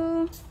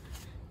too.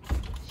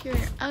 Your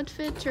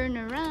outfit turn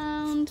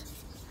around.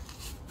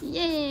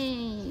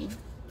 Yay!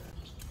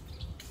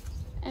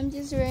 I'm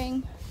just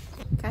wearing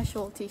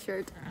casual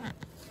t-shirt.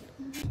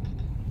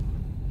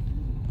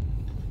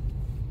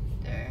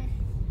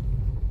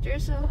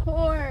 There's a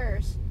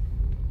horse.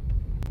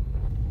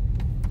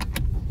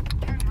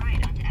 Turn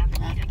right onto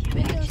Avenida QH.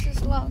 Windows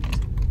is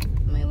locked.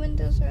 My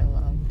windows are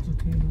locked. It's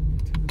okay, me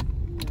too.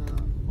 No.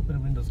 Open the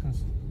windows,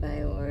 guys.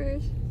 Bye,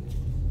 horse.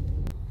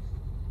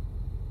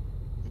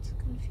 It's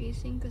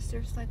confusing because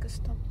there's like a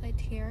stoplight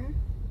here,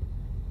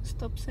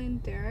 stop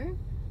sign there,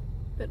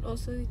 but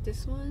also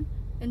this one,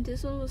 and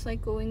this one was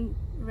like going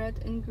red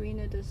and green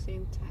at the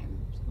same time,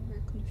 so we're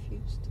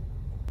confused.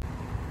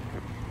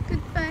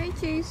 Goodbye,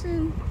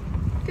 Jason.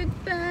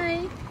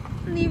 Goodbye.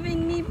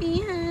 Leaving me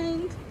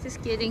behind.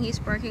 Just kidding, he's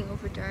parking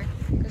over there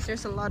because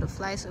there's a lot of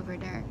flies over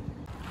there.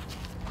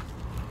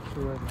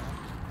 So right now.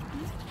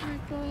 We're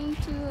going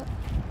to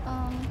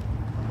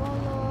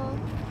Polo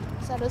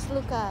Saros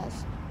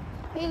Lucas.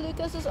 Hey,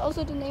 Lucas is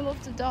also the name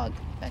of the dog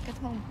back at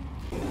home.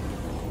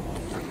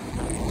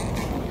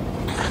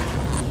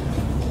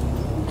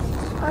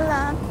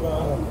 Hola.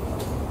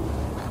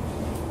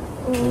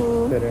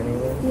 Ooh. Fit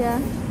anywhere?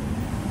 Yeah.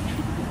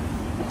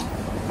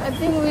 I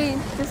think we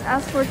just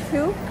asked for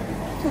two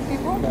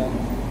people. They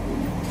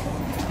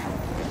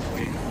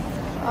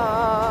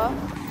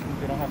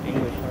don't have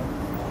English, huh?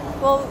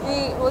 Well,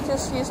 we'll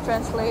just use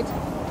translate.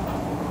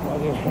 Why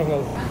do you bring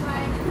us?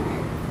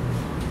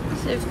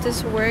 See if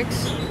this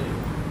works.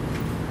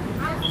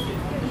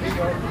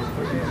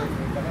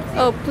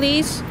 Oh,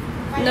 please,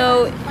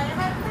 no,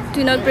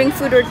 do not bring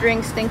food or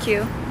drinks, thank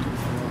you.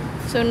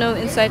 So no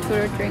inside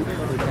food or drink. We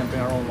can't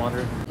bring our own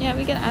water. Yeah,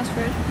 we can ask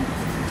for it.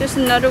 There's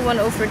another one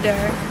over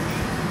there.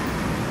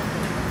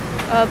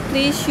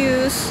 Please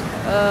use.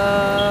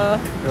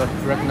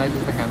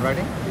 Recognizes the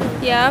handwriting?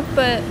 Yeah,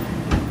 but.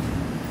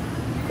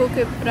 This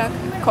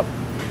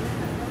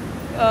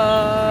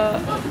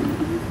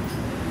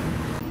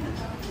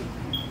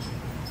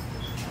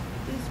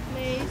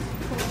place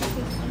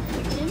focuses on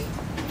chicken.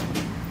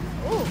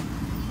 Oh,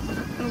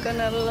 I'm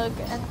gonna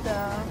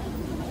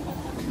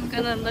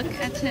look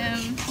at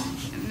him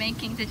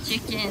making the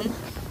chicken.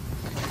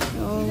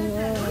 Oh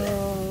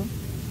wow.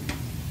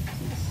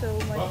 So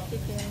much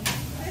chicken.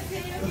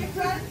 Chicken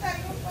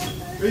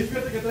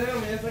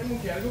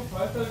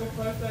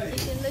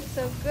looks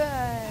so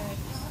good.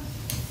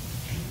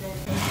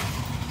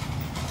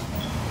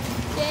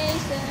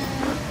 Jason.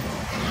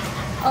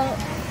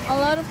 A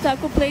lot of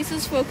taco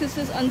places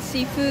focuses on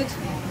seafood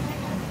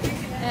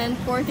and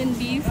pork and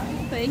beef,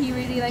 but he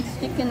really likes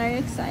chicken. Are you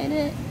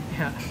excited?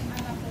 Yeah.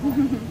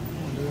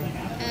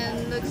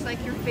 And looks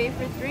like your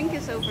favorite drink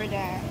is over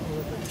there.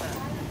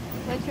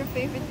 What's your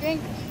favorite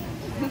drink?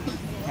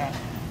 Yeah.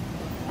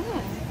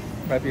 Oh.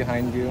 Right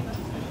behind you.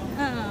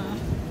 Oh.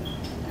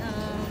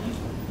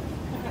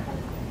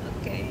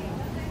 Okay.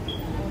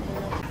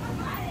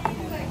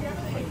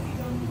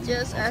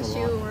 Just as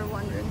you were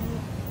wondering.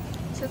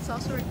 Is it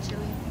salsa or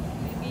chili?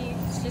 Maybe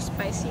it's just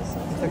spicy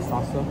sauce. It's like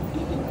salsa.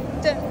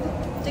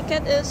 The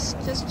cat is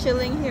just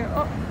chilling here.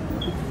 Oh.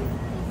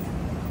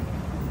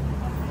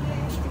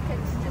 The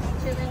cat's just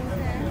chilling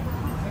there.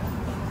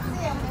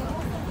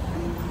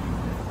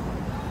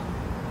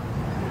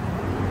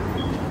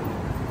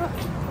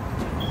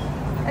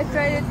 I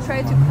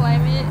tried to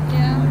climb it,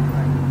 yeah.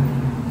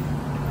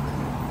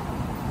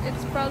 It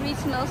probably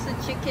smells the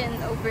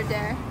chicken over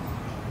there.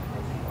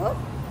 Oh,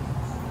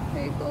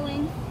 where are you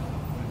going?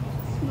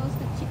 Smells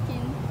the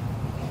chicken.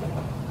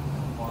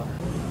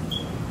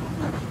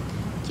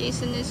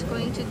 Jason is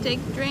going to take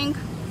drink.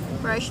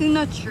 We're actually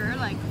not sure,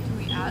 like, do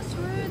we ask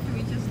for it? Do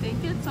we just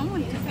take it?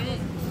 Someone took it.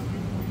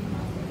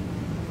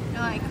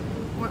 Like,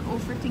 we're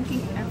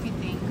overthinking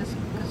everything because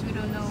we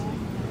don't know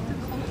the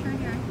culture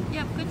here.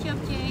 Yep, good job,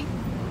 Jay.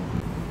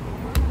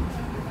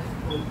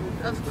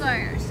 Of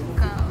course,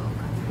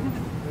 Coke.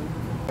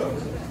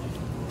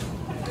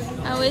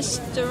 How is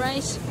the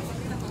rice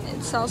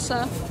and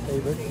salsa?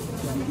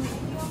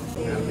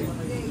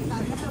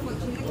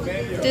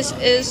 This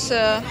is,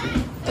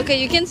 okay,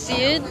 you can see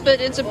it,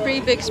 but it's a pretty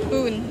big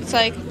spoon. It's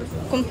like,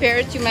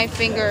 compared to my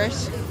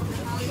fingers.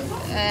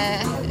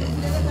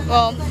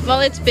 Well,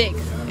 it's big.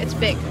 It's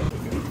big.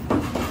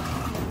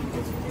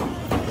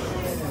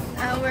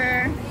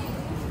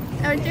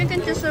 Our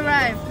chicken just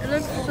arrived. It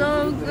looks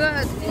so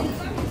good.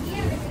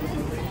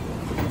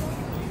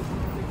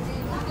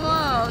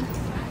 Whoa.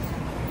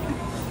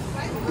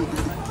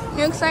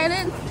 You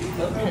excited?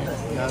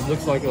 Yeah, it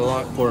looks like a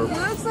lot for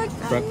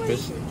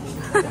breakfast.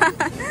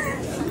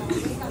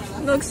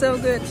 Looks so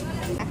good.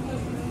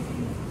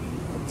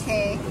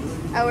 Okay.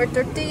 Our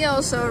tortilla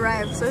also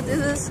arrived, so this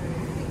is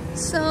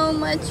so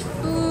much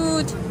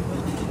food.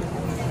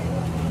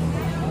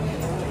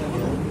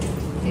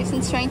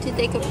 Jason's trying to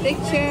take a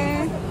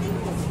picture.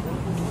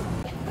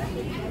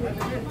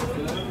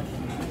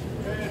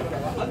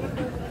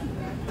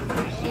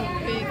 So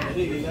big.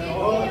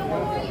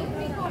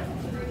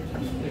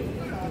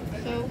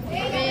 So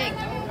big.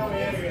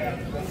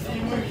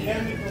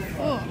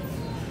 Oh.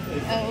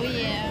 Oh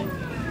yeah.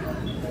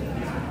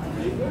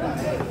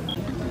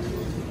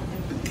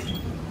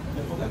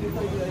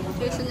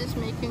 Jason is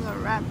making a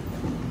wrap.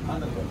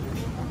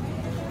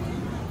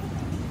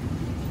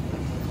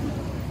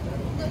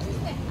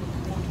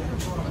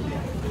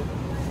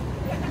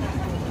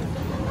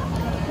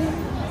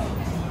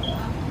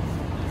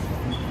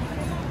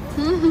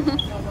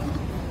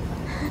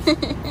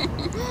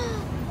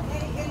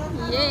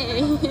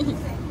 Yay!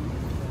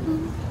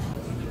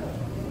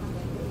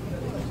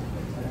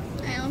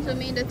 I also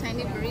made a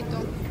tiny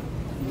burrito.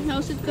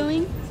 How's it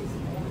going?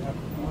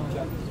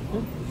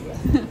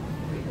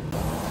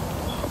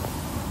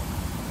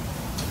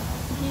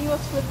 He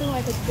was flipping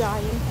like a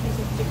giant piece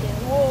of chicken.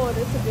 Whoa,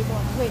 that's a big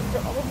one. Wait,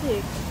 they're all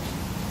big.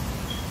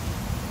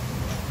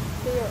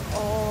 They are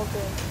all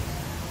big.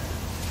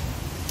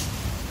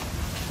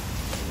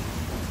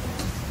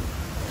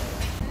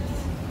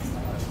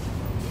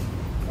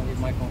 I'll leave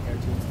my phone here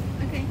too.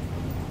 Okay.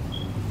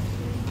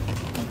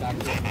 Come back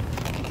here.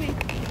 Okay.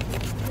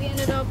 We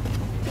ended up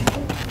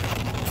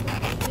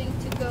having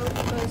to go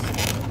because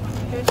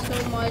there's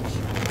so much.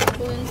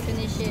 Couldn't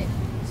finish it.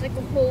 It's like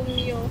a whole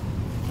meal.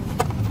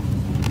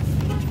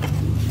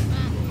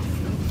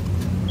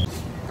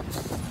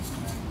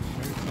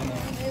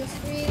 It's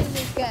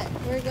really good.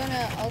 We're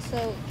gonna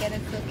also get a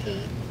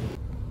cookie.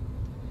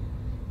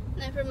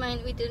 Never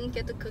mind, we didn't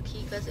get the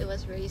cookie because it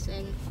was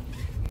raisin.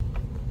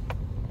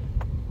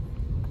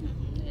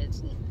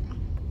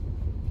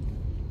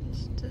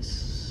 It's the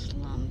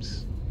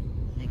slums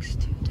next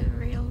to the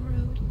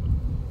railroad.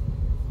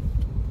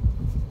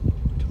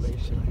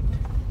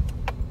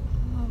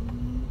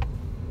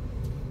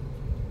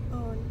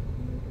 Oh,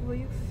 will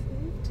you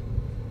fit?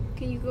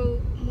 Can you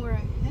go more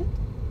ahead?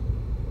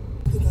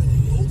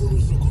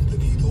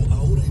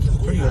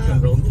 Pretty open,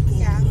 bro.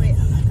 Yeah, wait.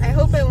 I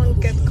hope I won't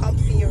get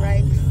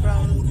copyright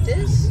from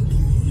this.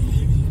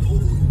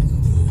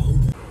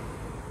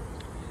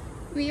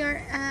 We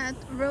are at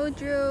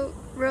Rodeo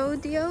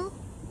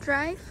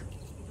Drive,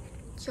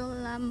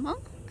 Jolamo,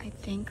 I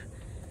think.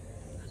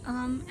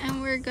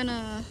 And we're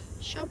gonna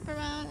shop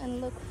around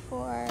and look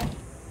for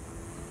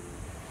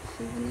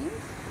souvenirs.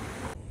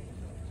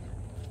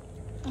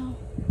 Oh.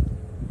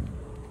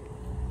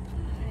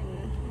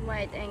 And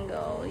wide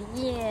angle,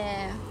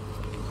 yeah.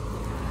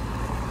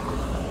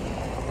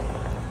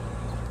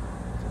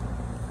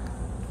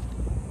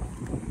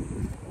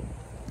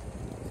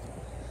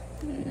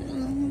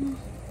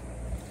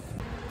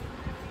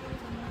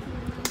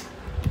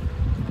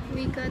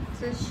 We got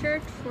the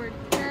shirt for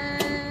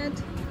Dad.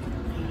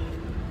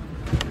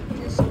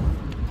 This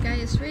guy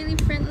is really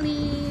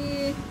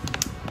friendly.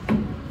 Do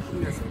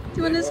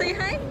you want to say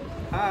hi?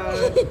 Hi.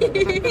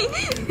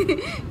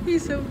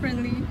 He's so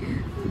friendly.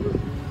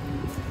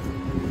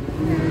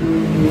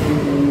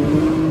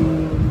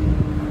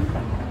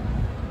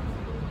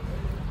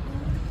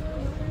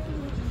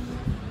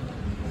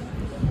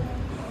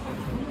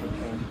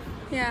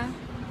 Yeah.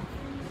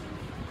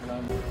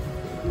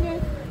 Okay.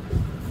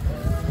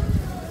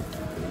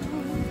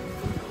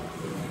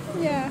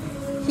 Yeah.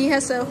 He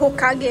has a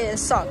Hokage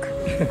sock.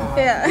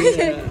 Yeah.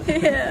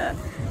 Yeah.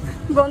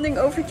 Bonding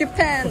over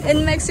Japan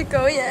in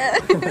Mexico, yeah.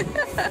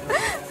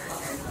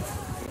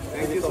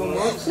 Thank you so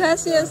much.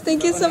 Gracias.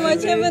 Thank you so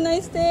much. Have a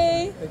nice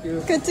day. Thank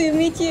you. Good to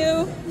meet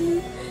you.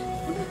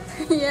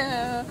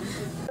 Yeah.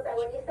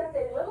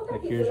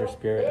 Like, here's your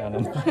spirit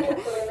animal.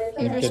 Here's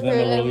your Give them spirit a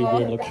really animal.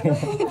 weird looking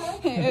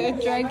A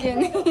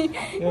dragon.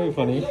 That'd be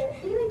funny.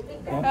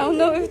 I don't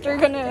know if they're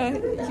gonna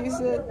use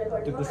it.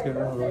 Did this get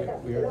a really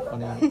weird,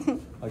 funny,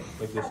 like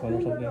this one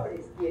or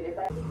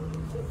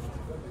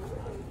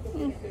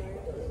something?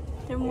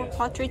 They're more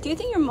pottery. Do you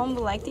think your mom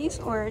will like these,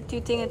 or do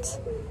you think it's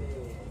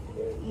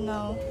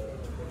no?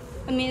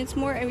 I mean, it's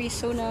more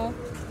Arizona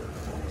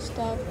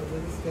stuff.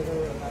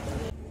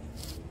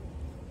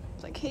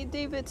 It's like, hey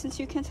David, since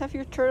you can't have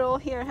your turtle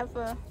here, have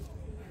a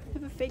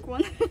fake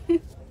one.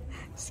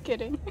 Just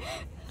kidding.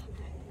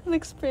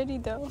 Looks pretty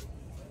though.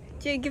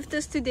 Jay, give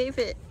this to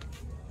David.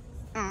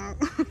 Oh.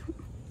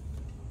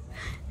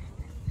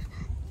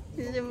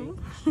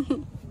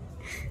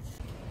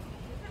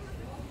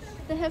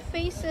 They have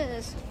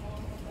faces.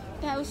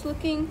 Yeah, I was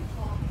looking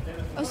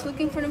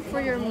for them for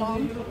your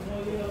mom.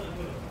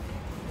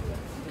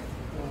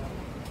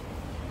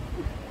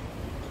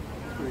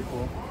 Pretty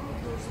cool.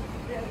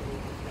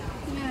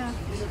 Yeah.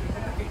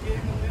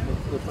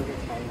 Looks like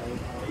it's fine, right?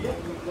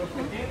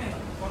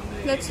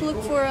 Let's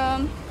look for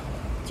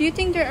do you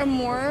think there are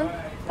more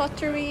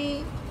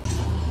pottery?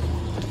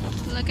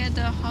 Look at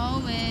the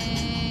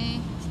hallway.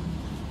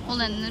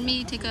 Hold on, let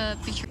me take a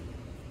picture.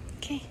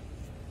 Okay,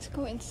 let's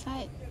go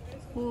inside.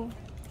 Ooh.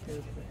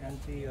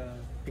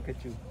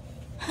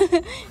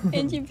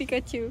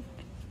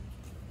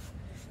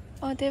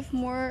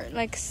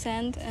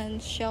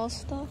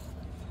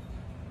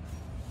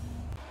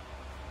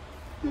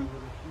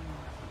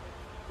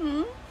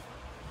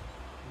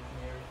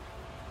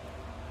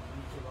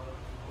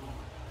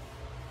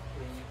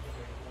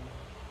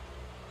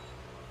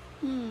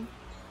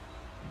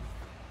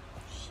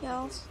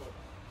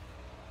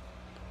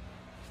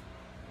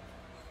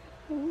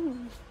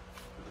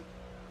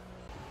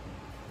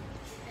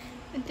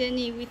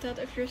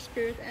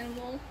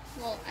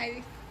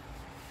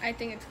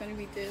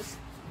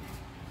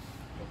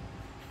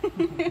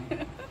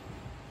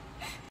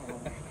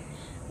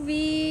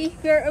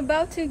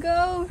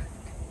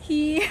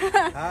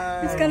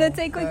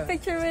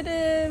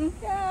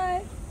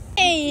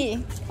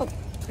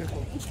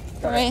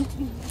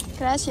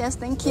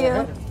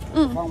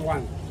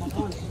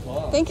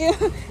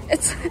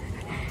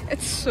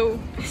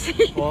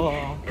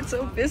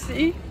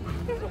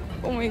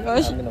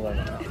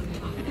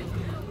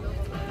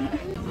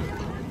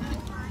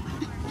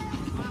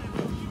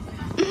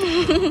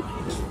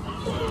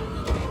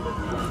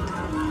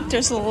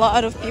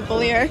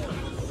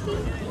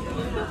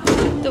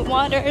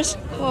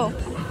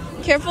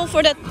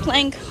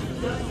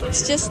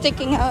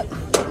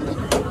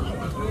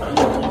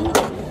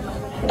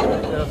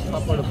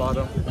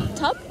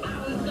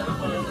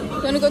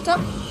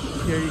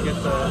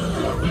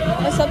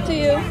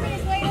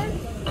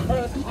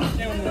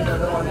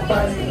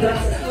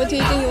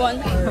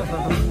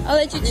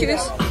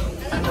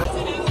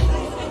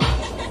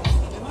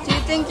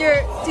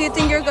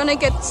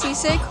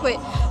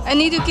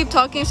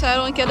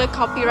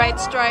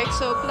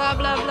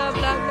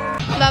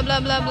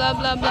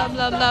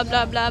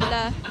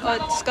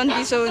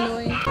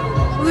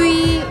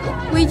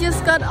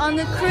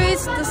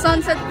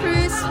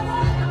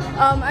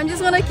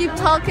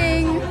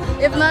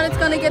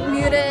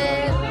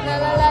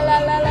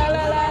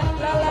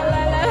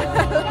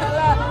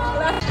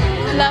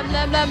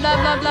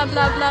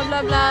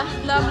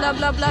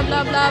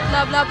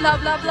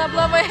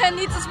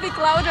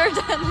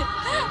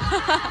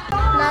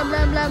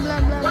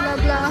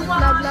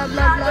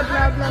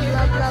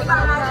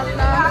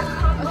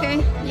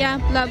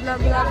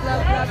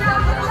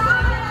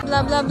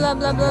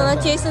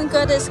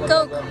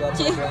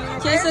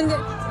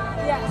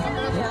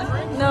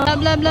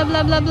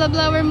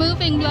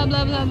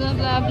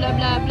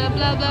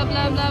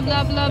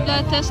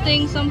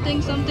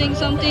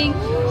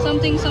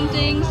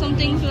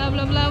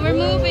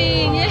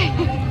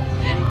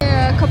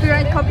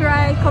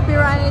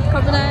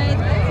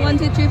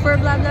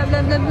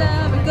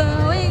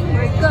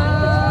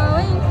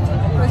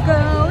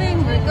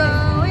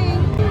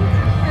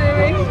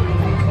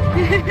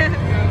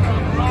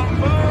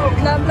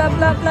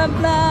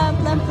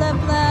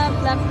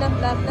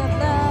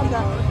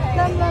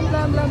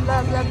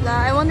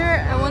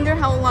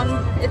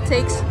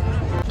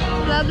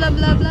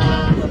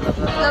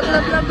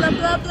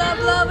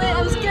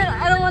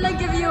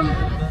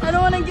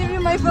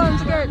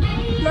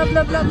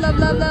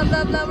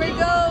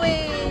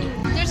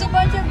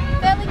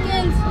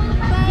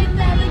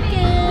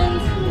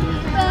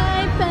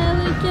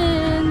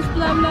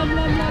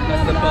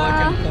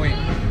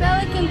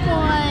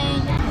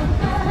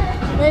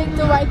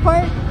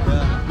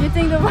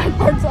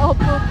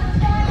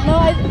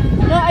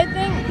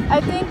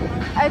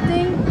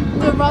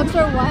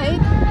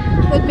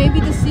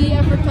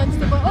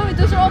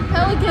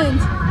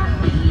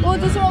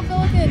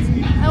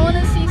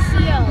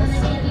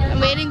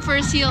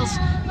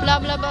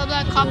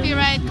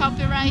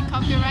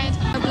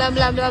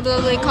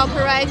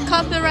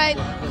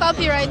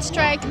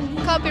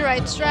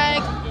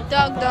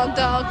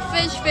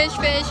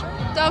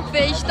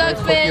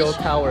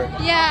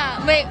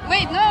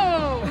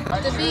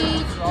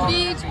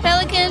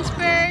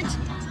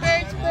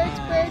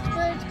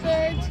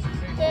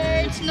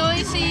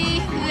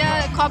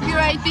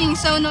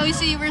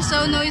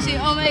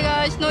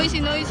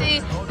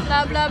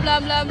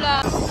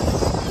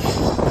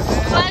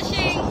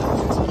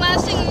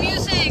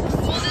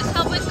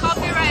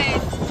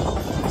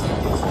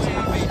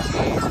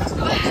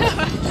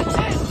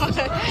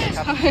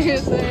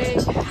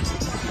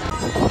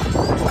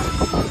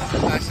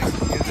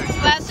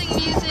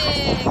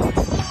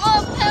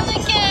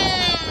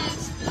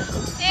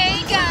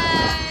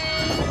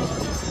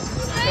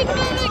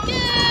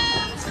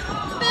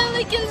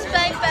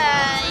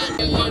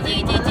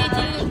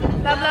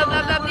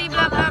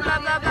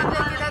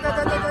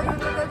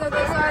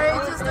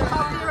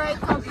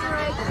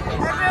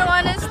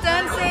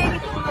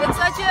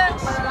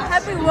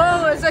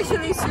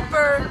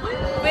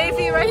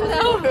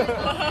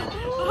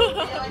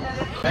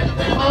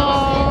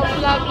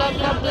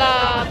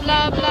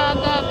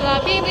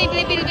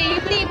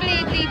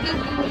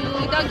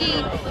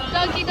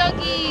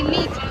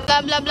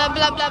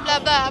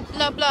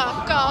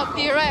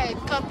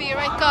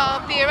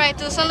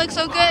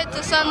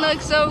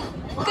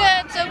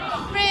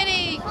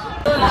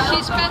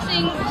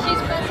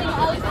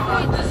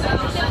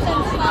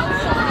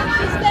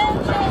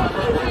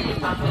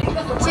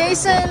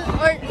 Jason,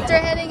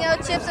 they're heading out.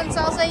 Chips and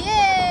salsa.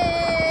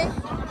 Yay!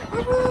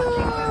 Woohoo!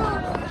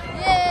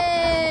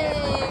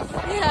 Yay!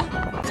 Yeah.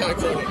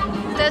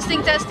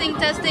 Testing, testing,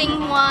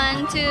 testing.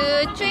 1,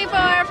 2, 3,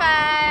 4,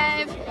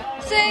 5,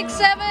 6,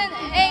 7,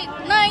 8,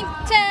 9,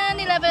 10,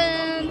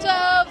 11,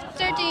 12,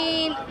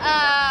 13.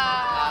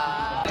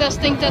 Ah.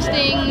 Testing,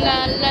 testing.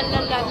 La la la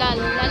la la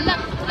la la la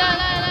la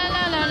la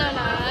la la la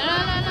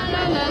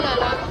la la la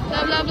la.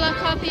 Blah blah blah.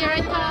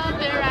 Copyright,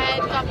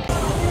 copyright, copyright.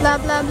 Blah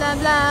blah blah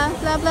blah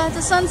blah blah.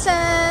 The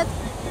sunset.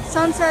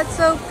 Sunset,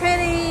 so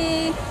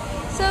pretty.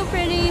 So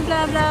pretty.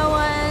 Blah blah.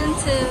 1,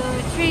 2,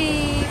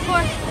 3,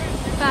 4,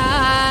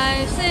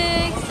 5,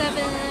 6,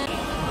 7.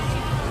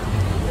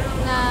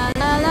 La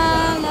la la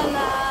la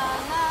la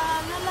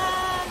la la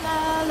la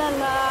la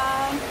la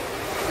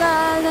la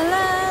la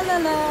la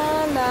la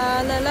la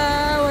la la.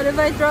 What if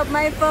I drop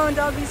my phone?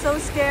 That'll be so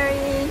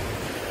scary.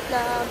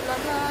 Blah blah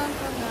blah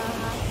blah blah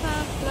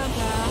blah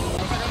blah.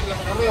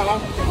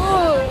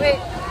 Oh wait,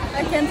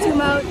 I can't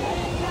zoom out.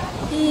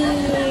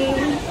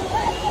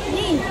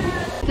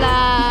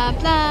 Blah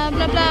blah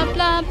blah blah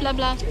blah blah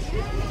blah.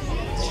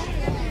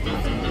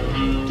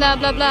 Blah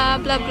blah blah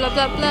blah blah blah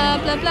blah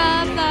blah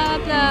blah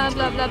blah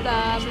blah blah blah blah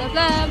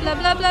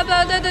blah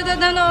blah blah blah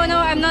blah blah. No,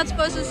 I'm not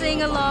supposed to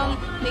sing along.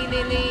 Video,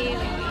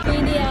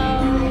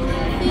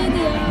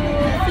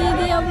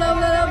 blah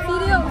blah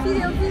blah.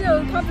 Video.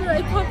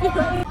 Copyright.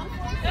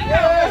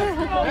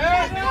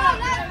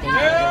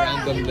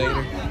 Around them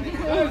later.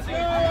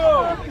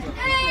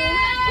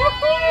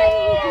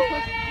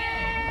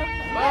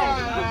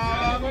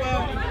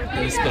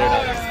 Let me spit it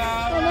out.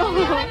 Oh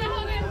no.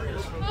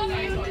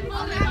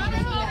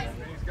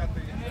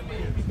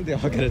 They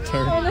all get a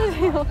turn. Oh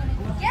no.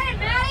 Get it,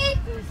 Maddie!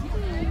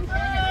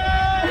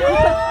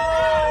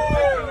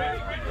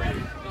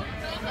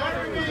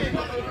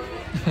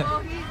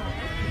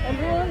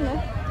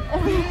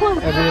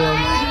 Everyone.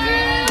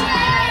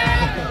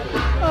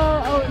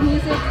 Oh,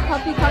 music.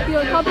 Copyright.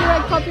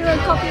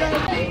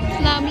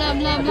 Blah blah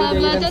blah blah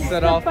blah. That's set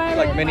the off pirate.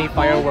 like mini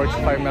fireworks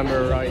if I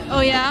remember right.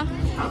 Oh yeah?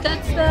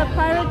 That's the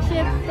pirate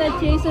ship that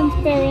Jason's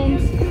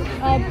parents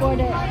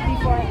boarded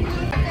before.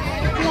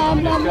 Blah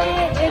blah blah.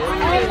 It's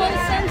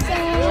almost sunset.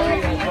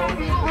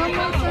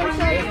 Almost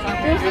sunset.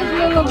 There's this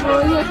little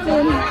boy who's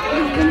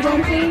been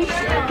dancing.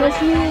 There's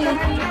really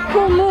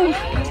cool move.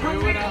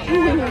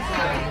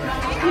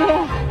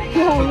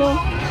 Yeah, little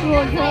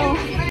girl.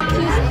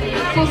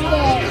 Just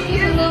a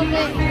little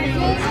bit.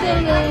 Just a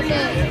little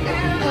bit.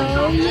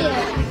 Oh yeah.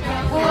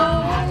 Oh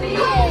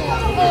yeah.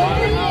 Oh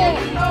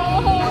yeah.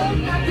 Oh.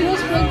 He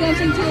was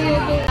breakdancing too a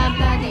little bit. Blah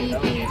blah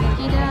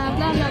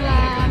blah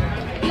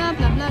blah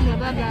blah blah blah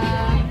blah blah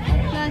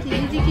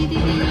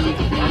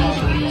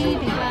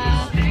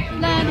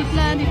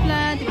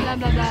blah blah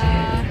blah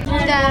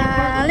blah.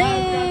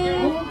 Darling.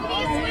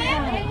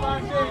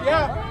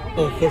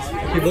 Oh, of course,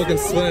 people can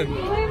swim.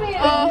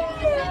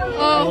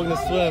 People can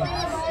swim.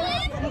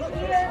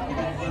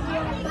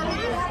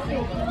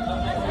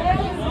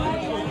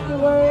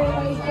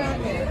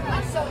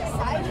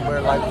 Wear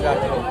a life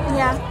jacket.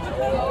 Yeah.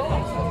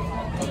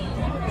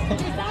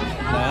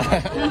 Nah,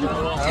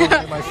 I don't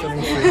get my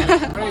swimming suit.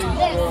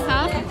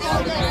 Huh?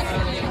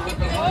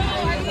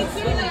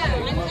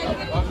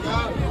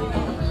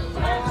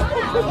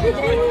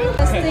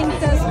 Testing.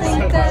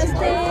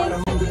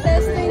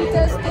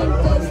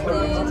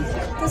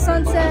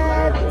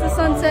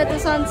 The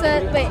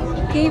sunset. Wait,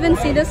 can you even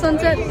see the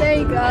sunset? There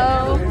you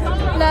go.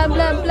 Blah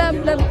blah blah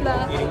blah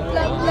blah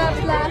blah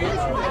blah.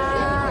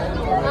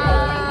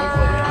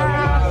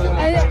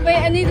 Wait,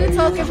 I need to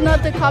talk if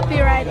not the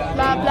copyright.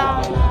 Blah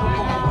blah.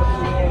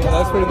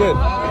 That's pretty good.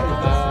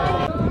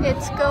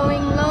 It's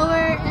going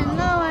lower and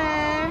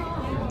lower,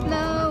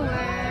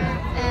 lower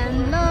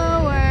and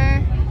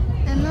lower,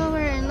 and lower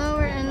and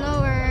lower and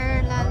lower.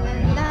 La la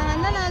la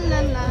la la la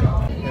la.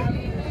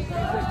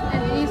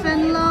 And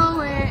even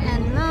lower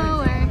and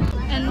lower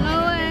and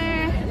lower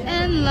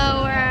and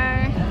lower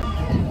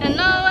and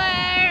lower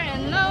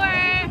and lower,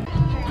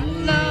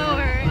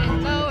 lower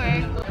and lower.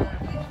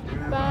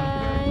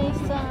 Bye,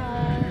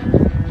 sun.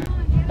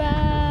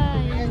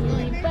 Bye,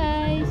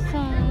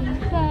 sun.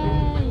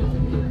 Bye.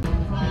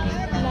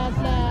 Blah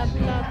blah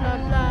blah blah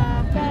blah.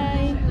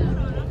 Bye,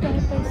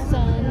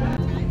 sun.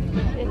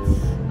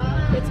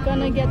 It's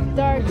gonna get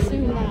dark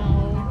soon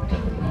now.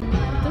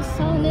 The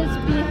sun is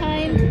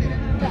behind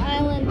the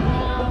island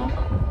now.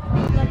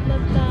 Blah blah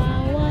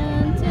blah.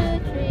 1, 2,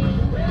 3.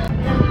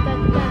 Blah blah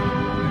blah.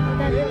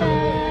 Blah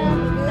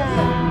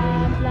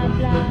blah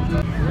blah.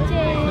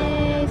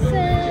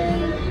 Jason,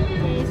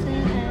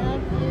 I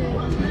love you.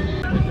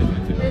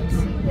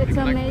 It's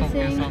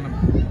amazing.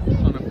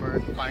 On a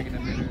bird flying in the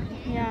middle.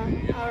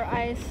 Yeah, our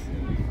eyes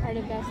are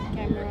the best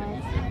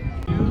cameras.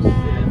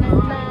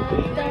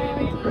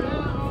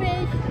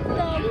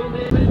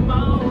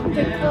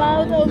 The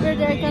cloud over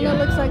there kind of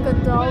looks like a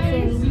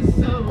dolphin.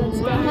 That's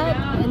the head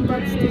and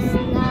that's the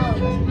snout.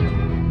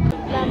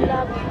 Blah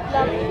blah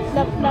blah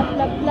blah blah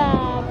blah blah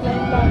blah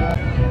blah.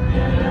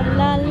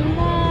 La la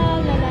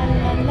la la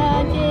la la.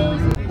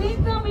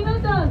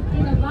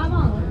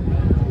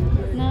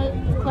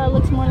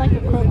 looks more like a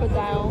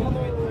crocodile.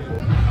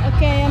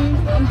 Okay,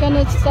 I'm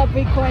gonna stop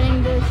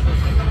recording this.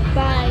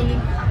 Bye.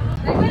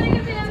 Recuerden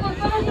que tenemos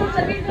todos los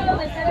servicios de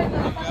meseros que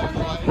están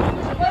pasando.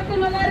 Porque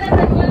no le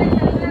recuerden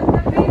que las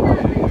propinas,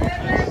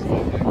 recuerden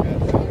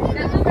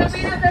que sus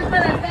propinas es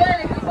para todo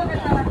el equipo que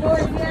trabajó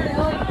el día de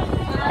hoy.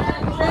 Para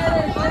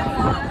ustedes, hoy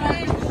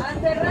han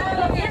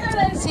cerrado.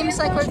 Seems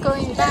like we're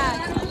going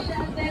back.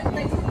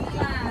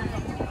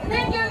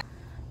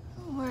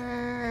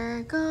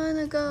 We're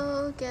gonna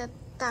go get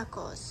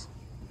tacos.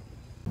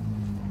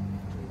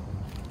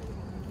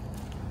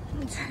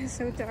 It's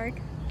so dark.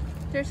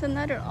 There's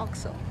another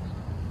OXXO.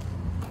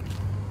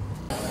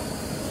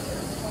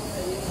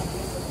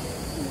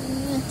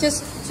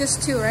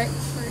 Just two, right?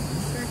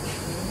 Sure.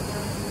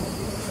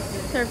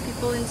 There are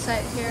people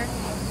inside here.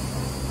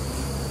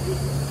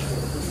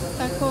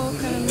 Taco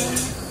caramel.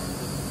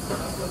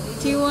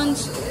 Do you want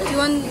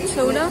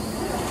soda? No,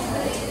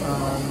 I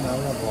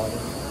have water.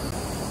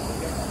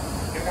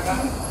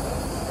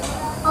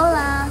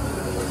 Hola.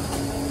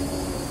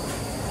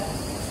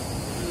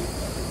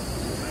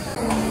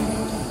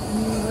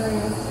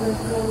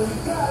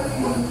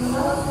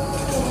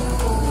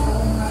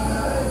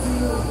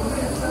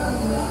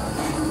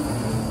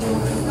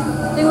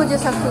 I think we'll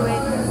just have to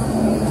wait.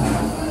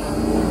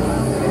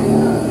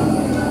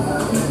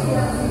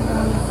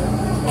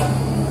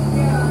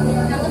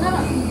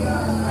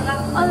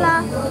 Hola.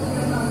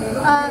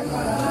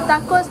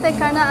 Tacos de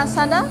carne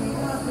asada.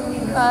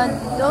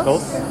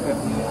 Dos.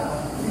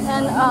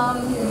 And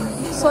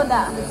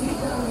soda.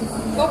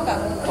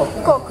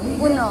 Coke.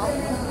 Uno.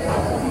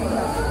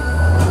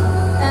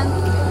 And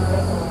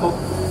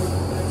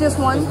just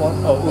one?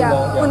 Oh,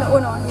 yeah.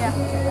 Uno. Yeah.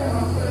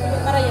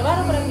 ¿Para llevar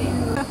o para qué?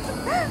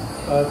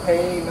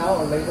 Pay now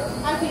or later?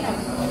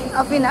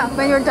 I'll be now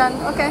when you're done.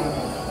 Okay.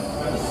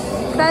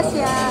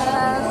 Gracias.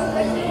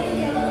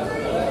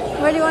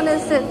 Where do you want to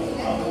sit?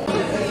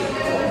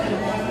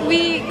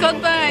 We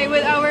got by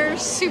with our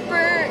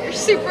super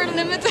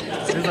limited.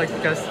 Just like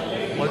guess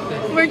what they...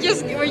 We're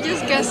just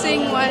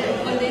guessing what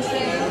they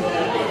say.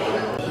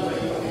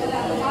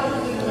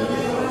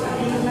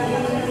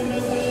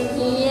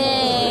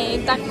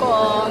 Yay,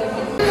 taco.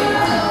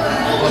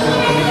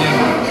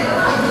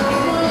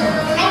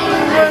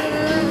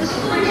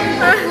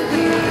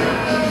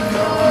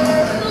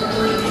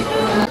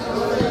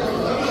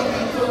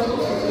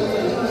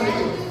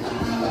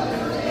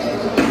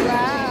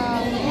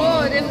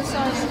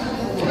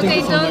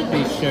 Okay, don't.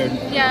 Shared.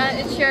 Yeah,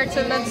 it's shared,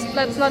 so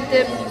let's not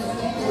dip.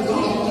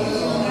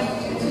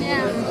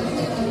 Yeah.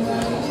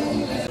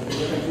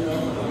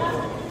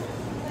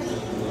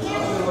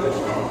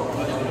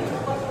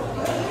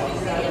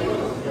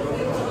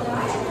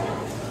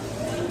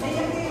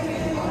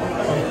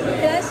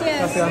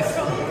 Gracias.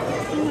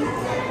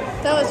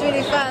 That was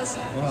really fast.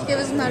 Yeah. Give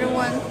us another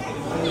one.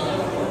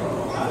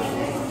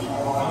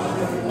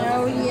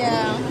 Oh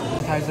yeah.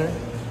 Appetizer?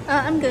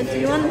 I'm good. Do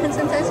you want hand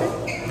sanitizer?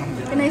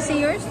 Can I see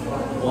yours?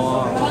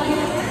 Wow.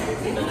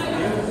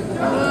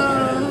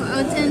 Oh,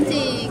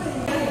 authentic.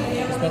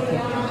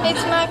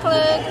 It's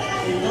immaculate.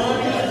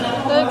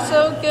 Looks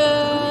so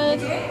good.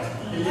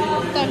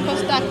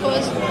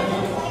 Tacos.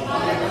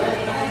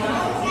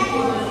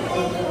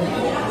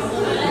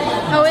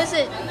 How is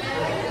it?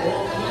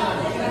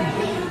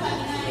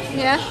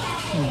 Yeah?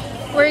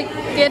 We're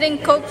getting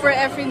Coke for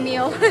every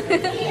meal.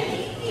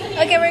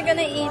 Okay, we're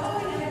gonna eat.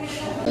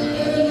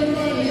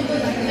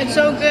 It's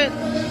so good.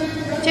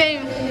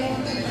 James,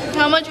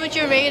 how much would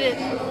you rate it?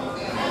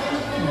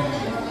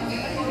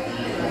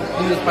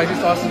 The spicy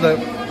sauce is a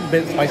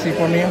bit spicy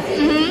for me.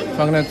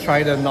 So I'm gonna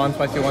try the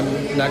non-spicy one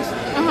next.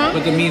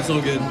 But the meat's so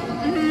good.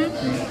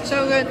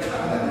 So good.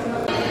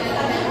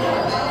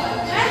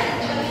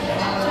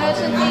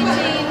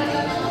 2018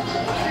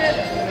 trip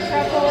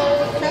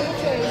travel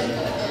choice.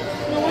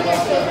 No wonder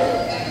it's so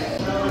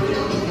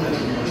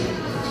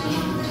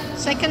good.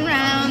 Second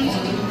round.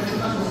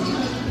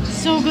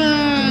 So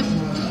good.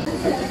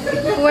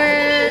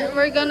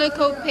 We're gonna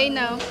co-pay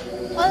now.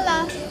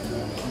 Hola.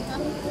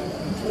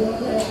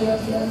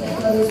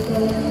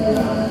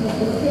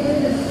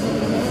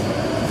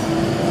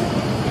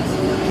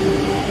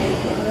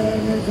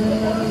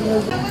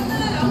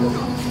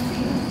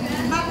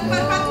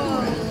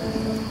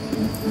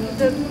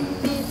 The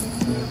beef.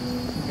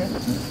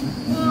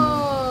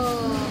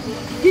 Oh.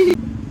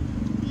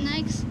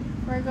 Next,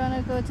 we're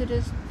gonna go to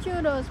this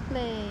churros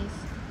place.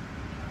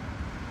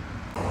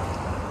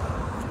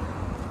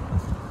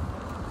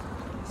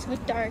 So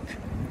dark.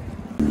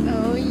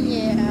 Oh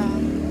yeah.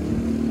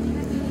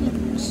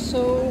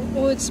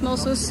 Oh, it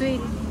smells so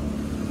sweet.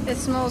 It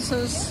smells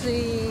so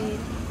sweet.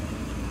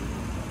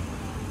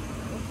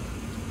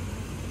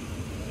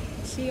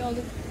 See all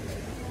the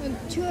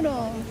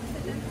churro.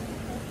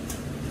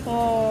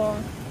 Oh.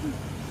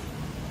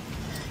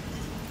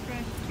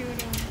 Fresh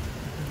churro.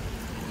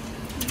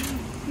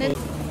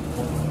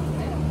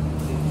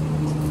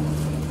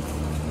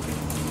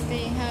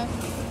 They have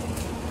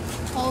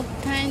all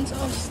kinds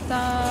of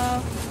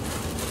stuff.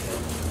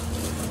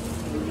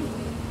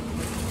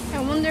 I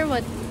wonder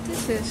what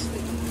this is.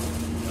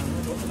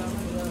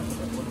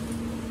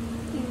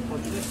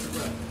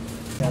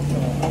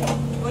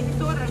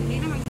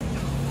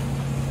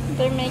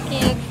 They're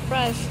making it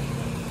fresh.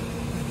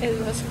 It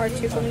was hard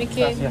to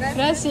communicate.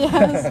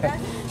 Gracias.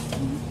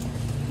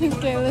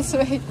 Okay, let's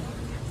wait.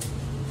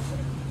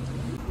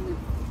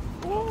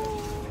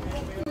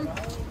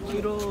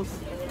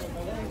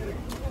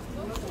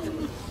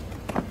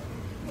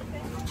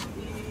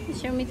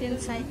 Show me the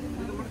inside.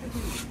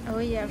 Oh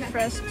yeah,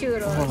 fresh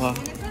churros.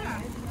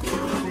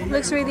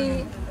 Looks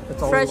really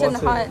fresh and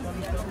hot.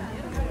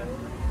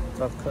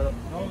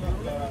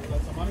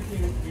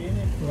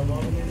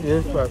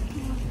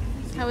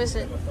 How is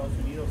it?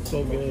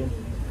 So good.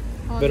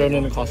 Better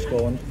than the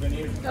Costco one.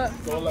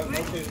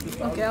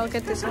 Okay, I'll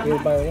get this one. You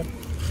buy it?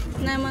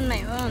 No, I'm on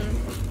my own.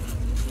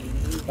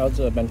 That was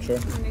an adventure.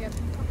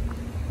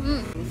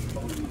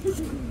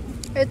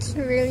 It's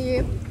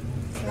really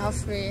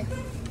lovely.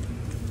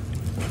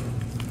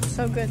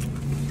 So good.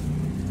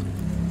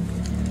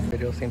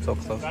 Video seems so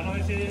close.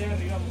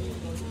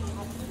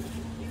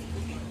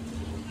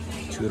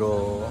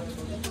 Churro.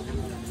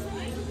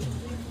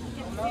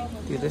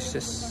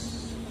 Delicious.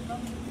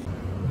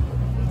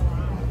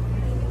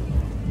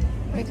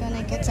 We're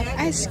gonna get some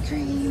ice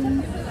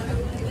cream.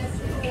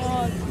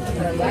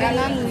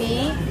 Banana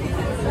me.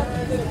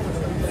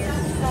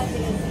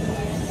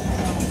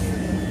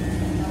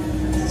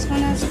 This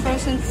one has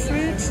frozen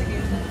fruits.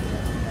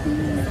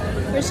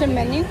 Where's the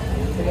menu?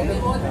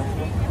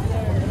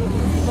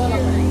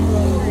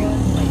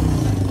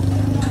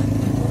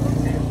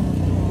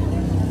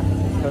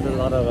 Got a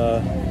lot of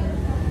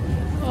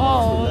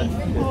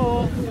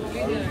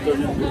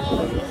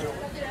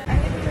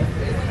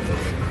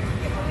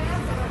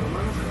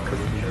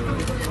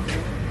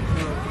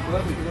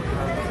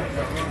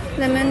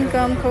lemon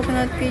gum,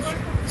 coconut peach,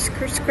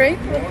 scrape.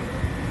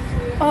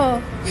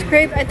 Oh,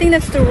 scrape. I think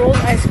that's the rolled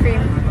ice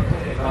cream.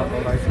 I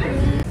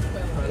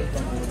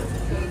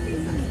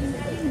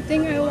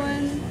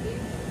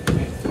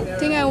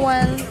think I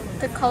want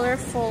the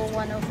colorful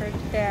one over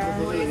there.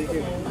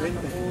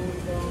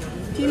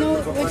 Do you know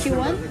what you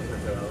want?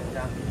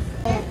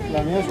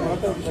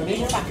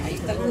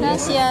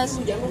 Gracias.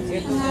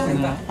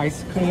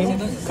 ice cream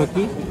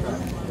cookie.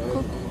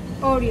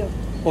 Oreo.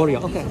 Oreo.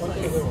 Okay.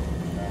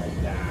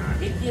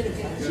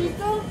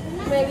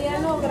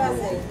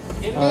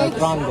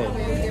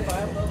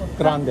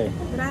 Grande.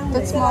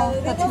 That's small.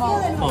 That's small.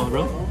 Oh,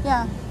 really?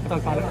 Yeah. I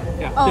thought got it.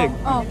 Yeah, Oh, big.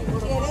 oh.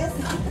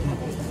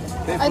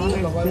 Big.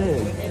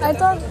 I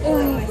thought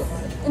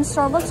in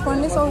Starbucks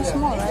one is always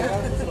small, right?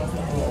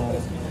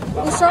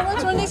 In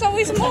Starbucks one is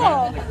always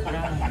small.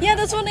 Yeah,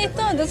 that's what I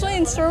thought. That's why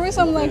in Starbucks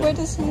I'm like, where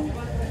is he?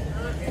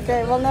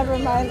 Okay, well, never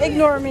mind.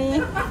 Ignore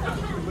me.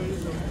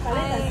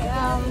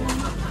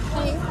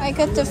 I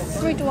got the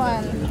fruit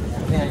one.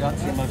 Yeah, I got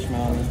too much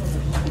money.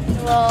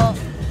 Well,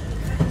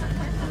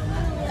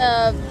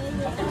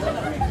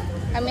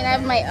 I mean, I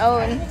have my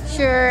own.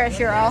 Sure,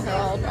 I'll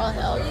help.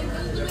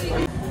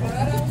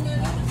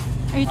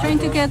 Are you trying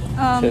to get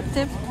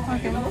tip?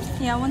 Okay.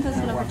 Yeah, $1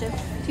 over tip.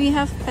 Do you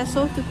have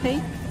peso to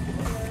pay?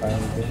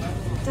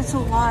 That's a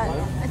lot.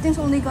 I think it's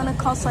only gonna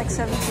cost like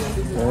 70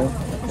 or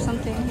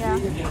something. Yeah.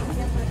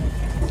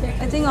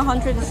 I think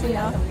 100 is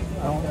enough.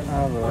 I don't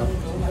have a...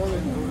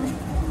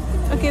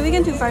 Okay, we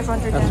can do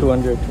 500 then.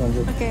 200.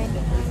 Okay.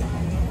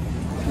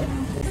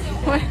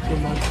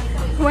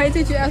 Why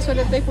did you ask for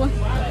the big one?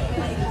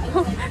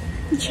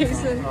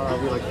 Jason. I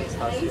really like this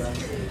house, yeah.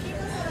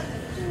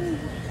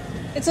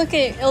 It's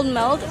okay, it'll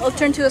melt, it'll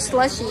turn to a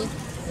slushy,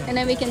 and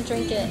then we can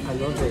drink it. I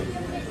love it.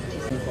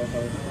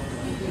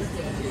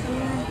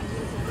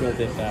 Feel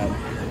this bad.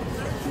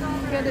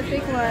 You got the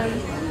big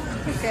one.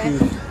 Okay.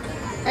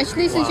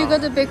 Actually, since you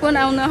got the big one,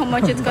 I don't know how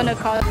much it's gonna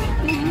cost.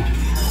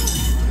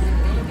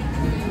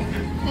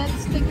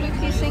 That's the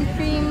cookies and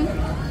cream.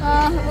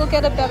 We'll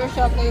get a better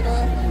shot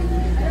later.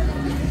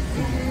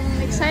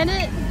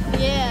 Excited?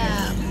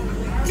 Yeah.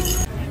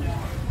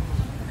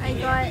 I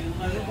got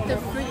the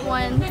fruit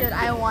one that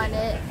I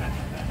wanted.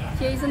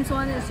 Jason's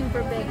one is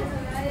super big.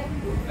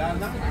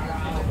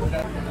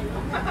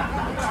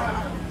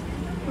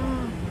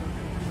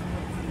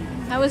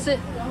 How is it?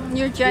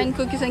 Your giant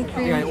cookies and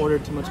cream? Yeah, I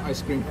ordered too much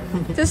ice cream.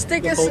 The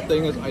stick the is... whole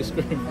thing is ice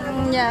cream.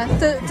 Yeah,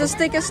 the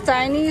stick is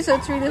tiny, so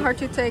it's really hard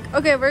to take.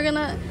 Okay, we're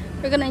gonna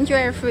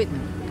enjoy our fruit.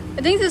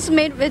 I think this is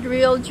made with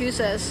real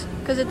juices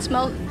because it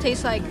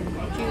tastes like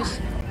juice.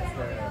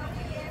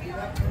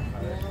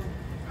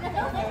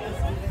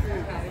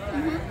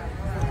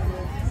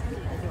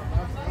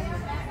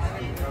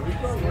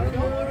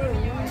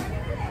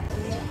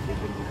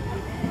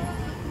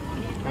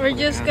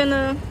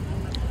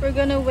 We're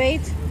gonna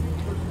wait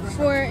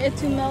for it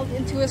to melt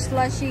into a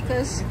slushy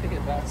because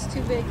it's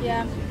too big.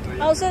 Yeah.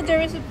 Also,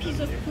 there is a piece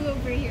of poo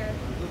over here.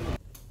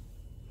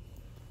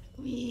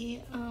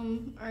 We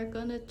are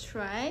gonna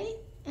try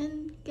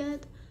and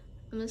get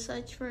a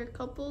massage for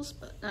couples,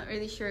 but not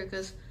really sure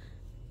because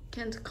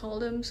can't call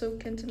them, so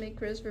can't make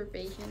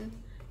reservation.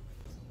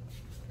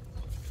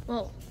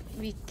 Well,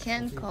 we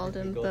can call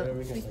them, but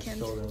we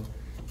can't.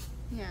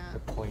 Yeah.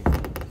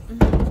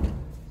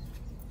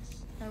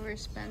 Our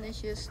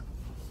Spanish is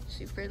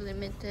Super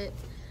limited.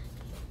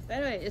 By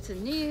the way, it's a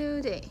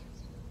new day.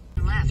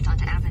 Left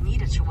onto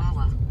Avenida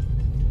Chihuahua.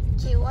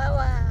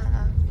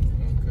 Chihuahua.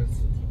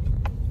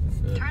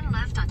 Turn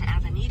left onto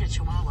Avenida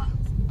Chihuahua.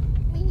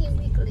 Mini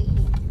Wiggly.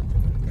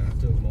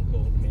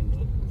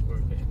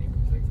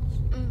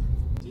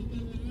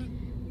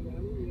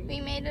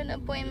 We made an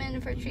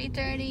appointment for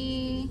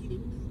 3:30.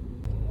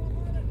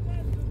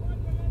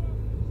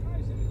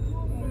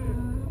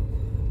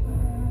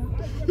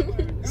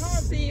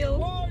 Seal.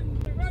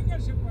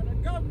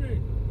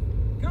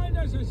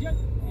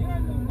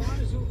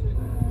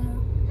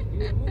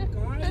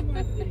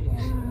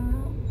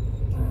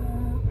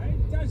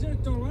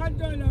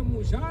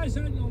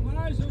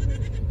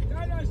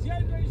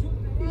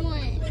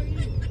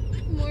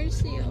 More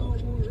seal.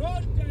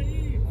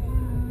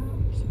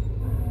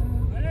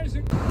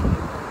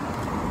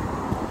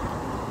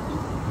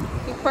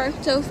 We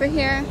parked over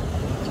here.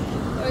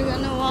 We're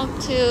gonna walk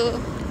to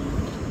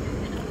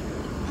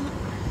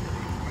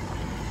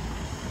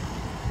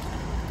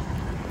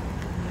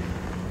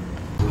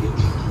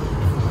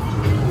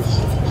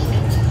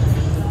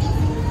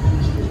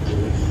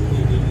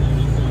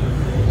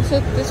is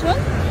it this one?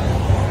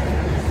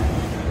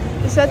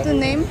 Is that the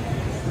name?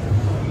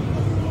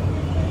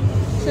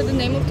 Is that the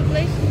name of the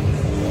place?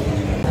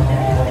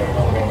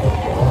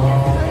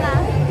 Hola.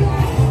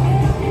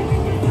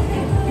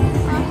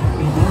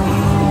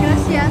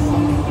 Gracias.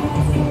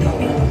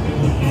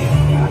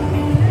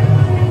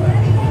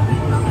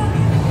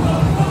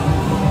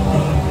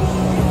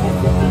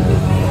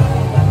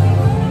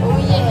 Oh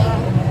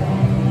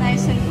yeah.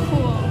 Nice and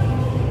cool.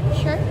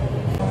 Sure.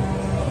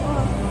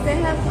 Oh, they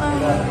have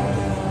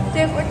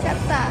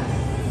horchata.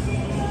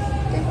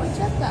 They have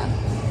horchata.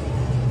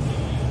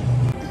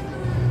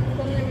 I'm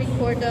gonna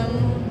record them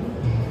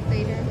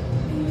later.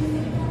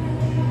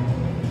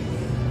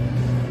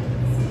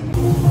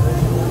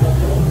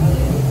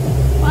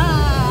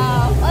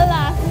 Wow!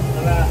 Hola!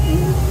 Hola.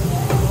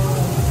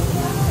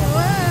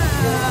 Wow!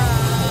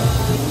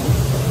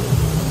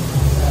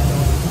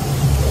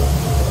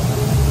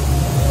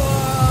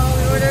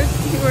 We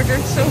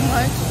ordered so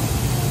much.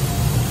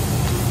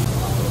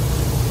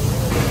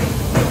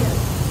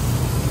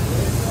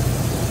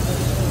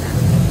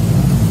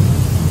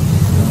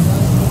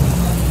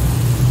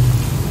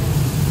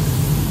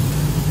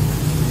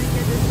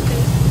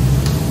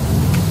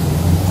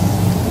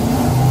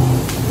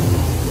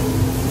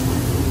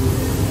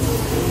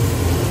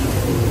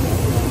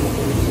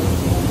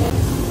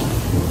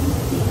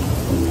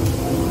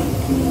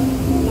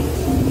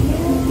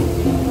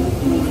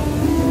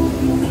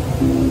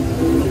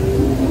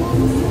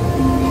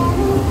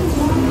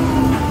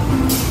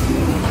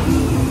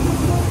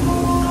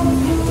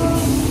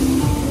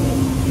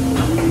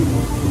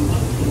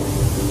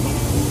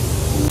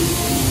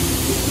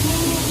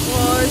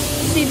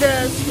 See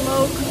the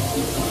smoke,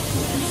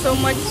 so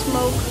much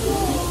smoke.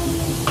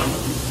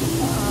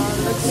 Oh,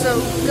 looks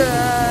so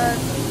good.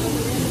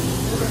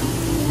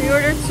 We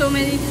ordered so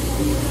many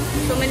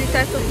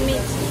types of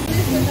meats.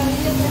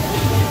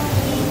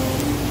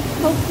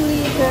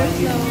 Hopefully there's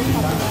no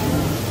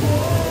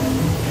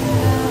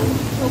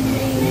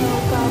hopefully no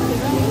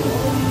garbage.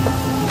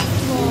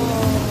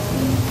 Whoa.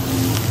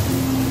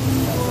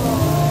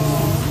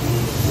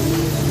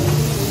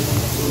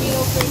 Me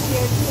over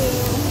here too.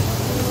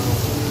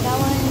 That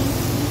one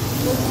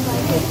looks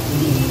like it's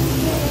beef.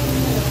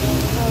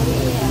 Oh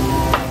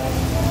yeah.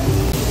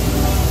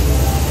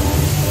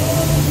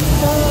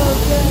 So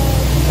good.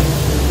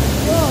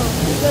 Whoa,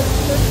 we got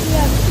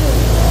tortilla too.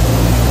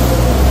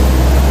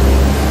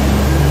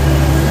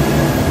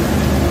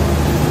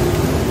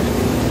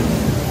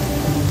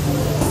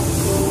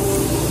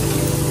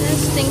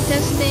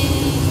 Testing.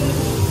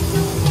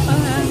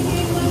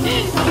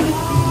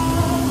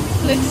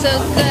 Looks so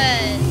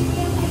good.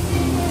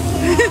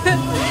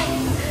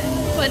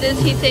 What is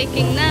he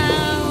taking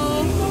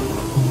now?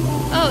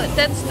 Oh,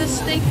 that's the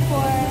steak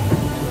for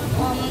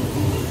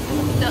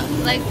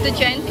the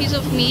giant piece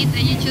of meat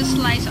that you just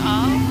slice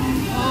off.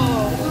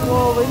 Oh,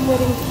 whoa, we're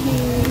putting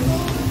cheese.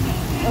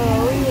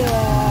 Oh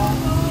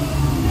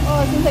yeah.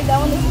 Oh, it seems like that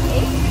one is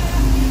steak.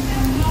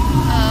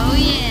 Oh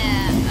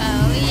yeah.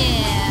 Oh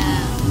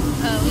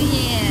yeah. Oh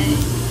yeah.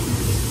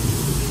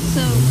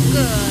 So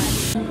good.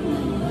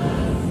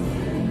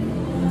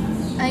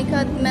 I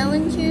got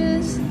melon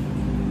juice.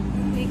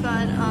 We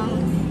got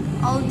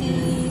all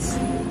these,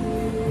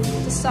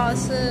 the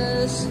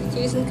sauces.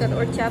 Jason got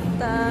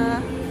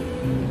horchata.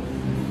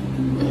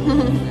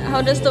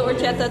 How does the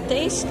horchata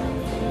taste?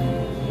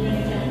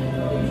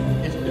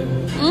 It's good.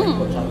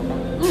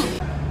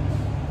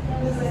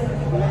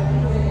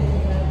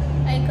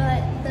 I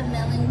got the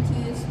melon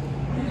juice.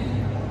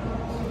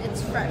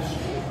 It's fresh.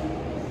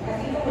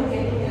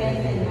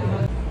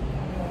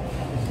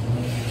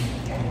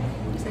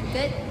 Is it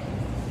good?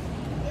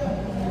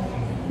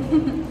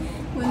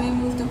 When we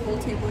move, the whole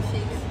table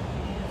shakes.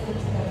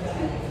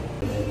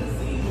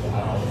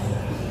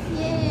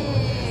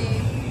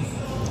 Yay!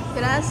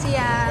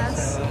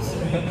 Gracias.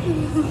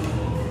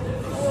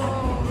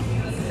 Wow.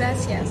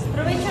 Gracias.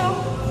 Provecho.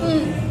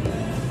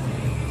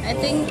 I I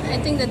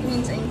think that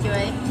means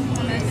enjoy.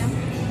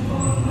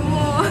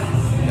 Oh,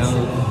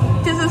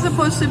 this is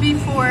supposed to be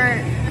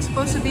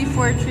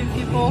for 3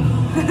 people.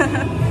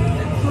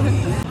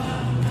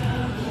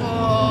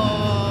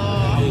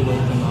 Oh,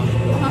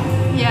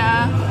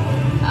 yeah.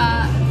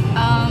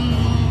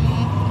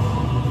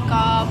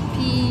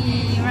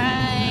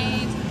 Copyright.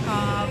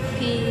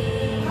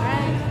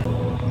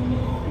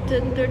 The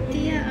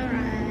tortilla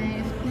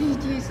arrived.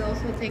 He's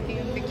also taking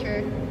a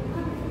picture.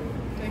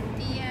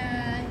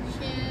 Tortilla,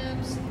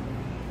 chips,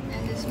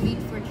 and this meat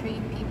for 3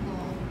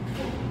 people.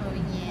 Oh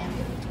yeah.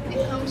 It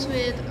comes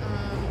with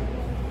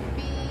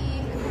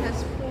beef,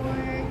 has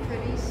pork,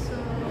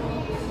 chorizo,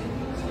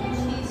 some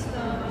cheese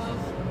stuff.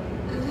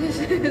 This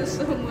is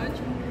so much.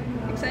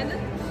 Excited?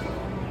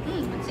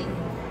 Let's see.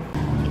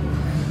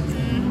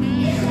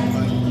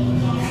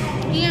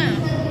 Yeah,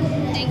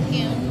 thank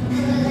you.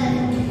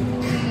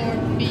 More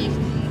beef.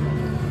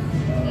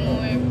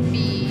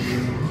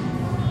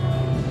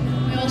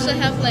 We also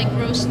have like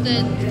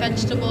roasted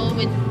vegetable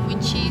with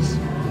cheese.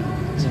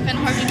 It's kind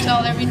of hard to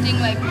tell everything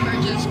like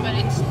merges, but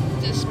it's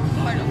just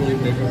part of it.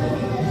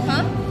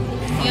 Huh?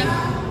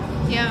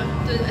 Yeah.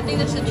 I think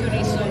that's the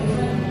chorizo.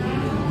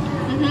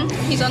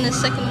 He's on his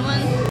second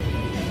one.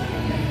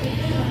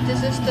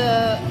 This is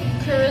the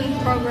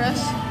current progress.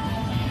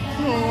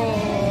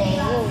 Whoa.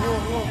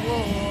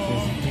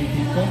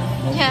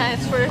 Yeah,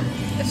 it's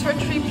for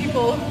 3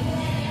 people.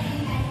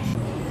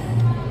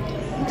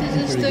 This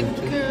is the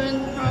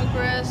current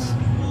progress,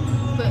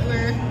 but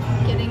we're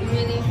getting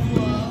really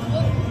full.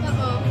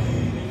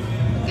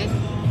 Okay.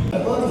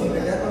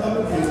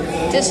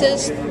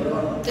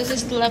 This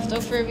is the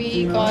leftover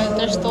we got.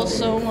 There's still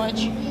so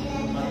much.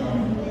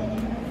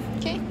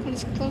 Okay,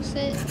 let's close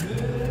it.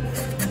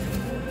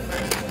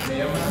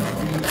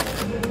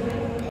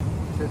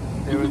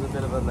 There was a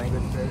bit of a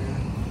language barrier.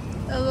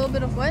 A little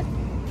bit of what?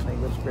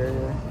 Language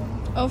barrier.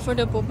 Oh, for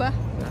the boba?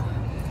 Yeah.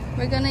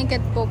 We're gonna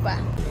get boba.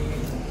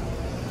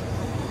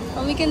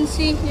 Well, we can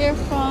see here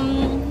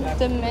from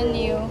the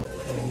menu.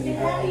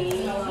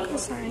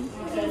 Sorry.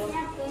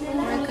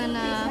 We're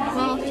gonna,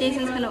 well,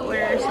 Jason's gonna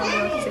order some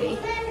milk tea.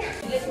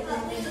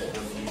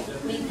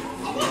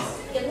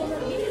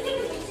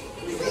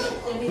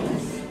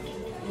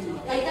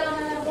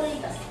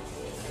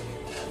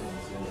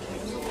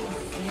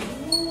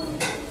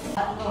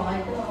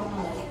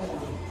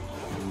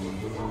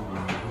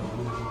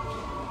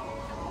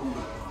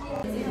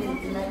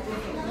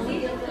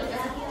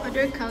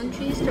 Other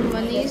countries, the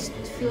monies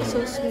feel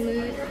so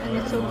smooth and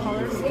it's so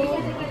colorful.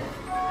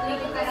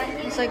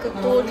 It's like a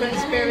cool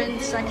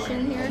transparent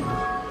section here.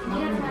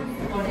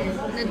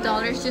 The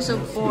dollar's just so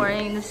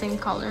boring, the same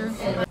color.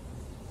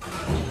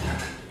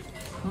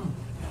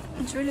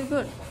 It's really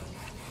good.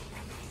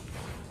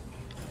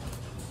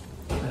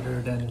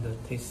 Better than the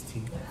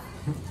tasty.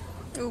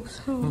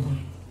 Oops.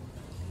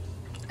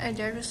 I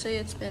dare to say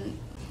it's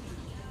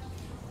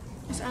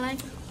I like,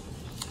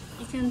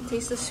 you can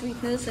taste the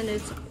sweetness and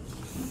it's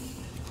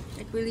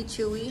like really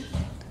chewy.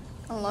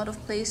 A lot of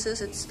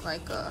places it's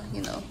like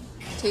you know,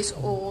 tastes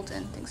old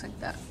and things like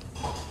that.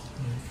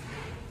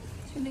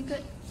 It's really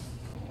good.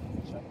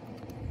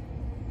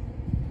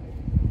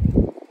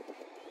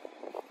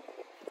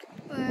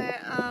 We're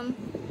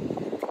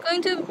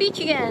going to the beach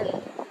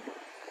again,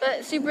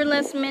 but super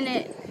last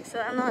minute, so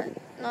I'm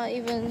not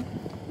even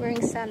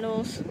wearing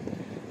sandals.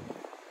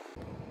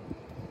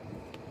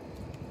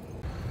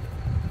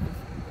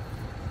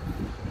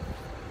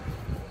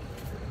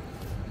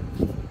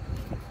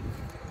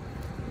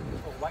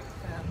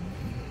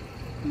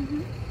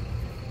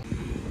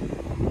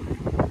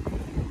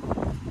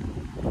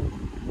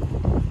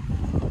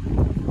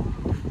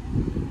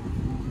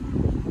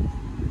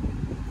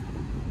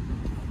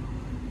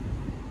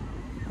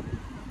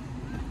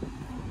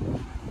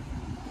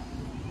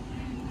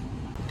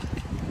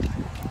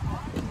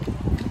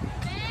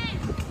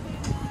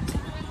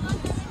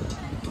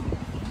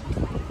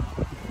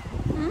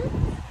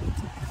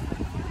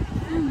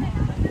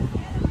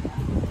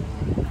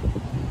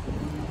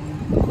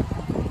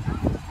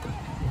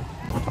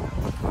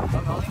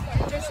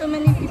 There's so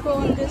many people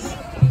on this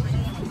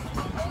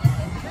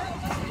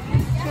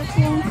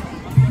trekking.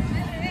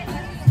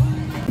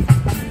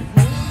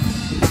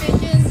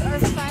 Pigeons are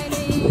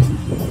fighting.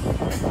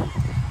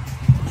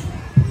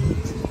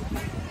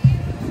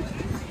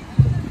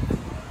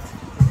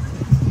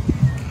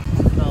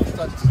 No, it's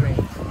not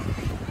strange.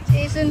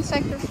 Jason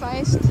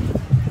sacrificed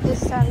the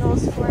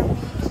sandals for me.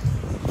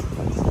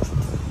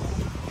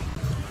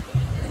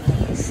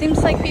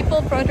 Seems like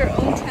people brought their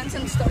own tents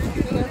and stuff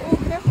here. Oh,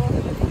 careful.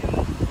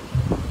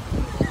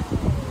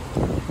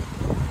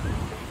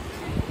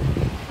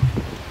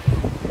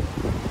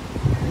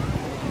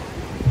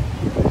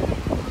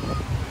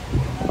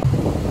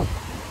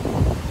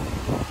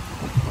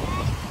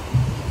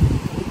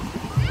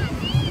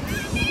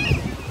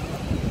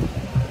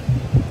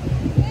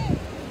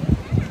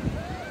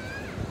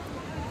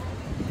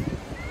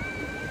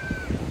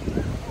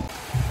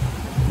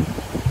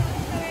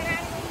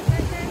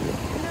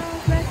 No,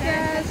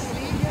 gracias.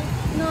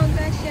 No,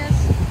 gracias.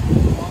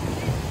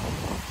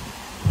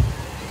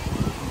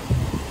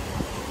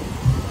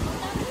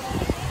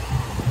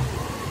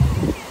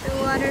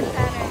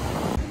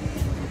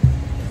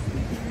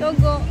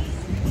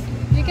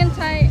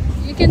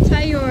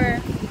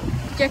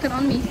 like it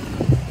on me.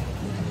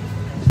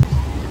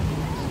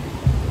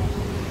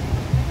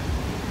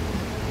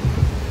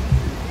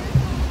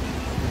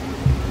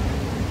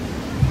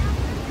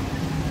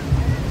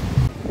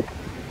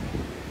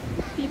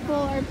 People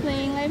are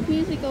playing live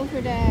music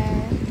over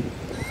there.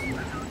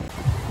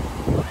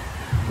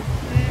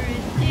 Where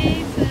is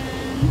Jason?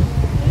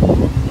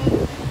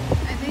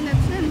 I think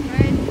that's him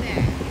right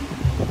there.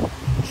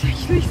 He's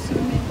actually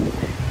swimming.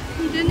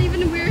 He didn't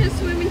even wear his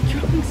swimming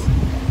trunks.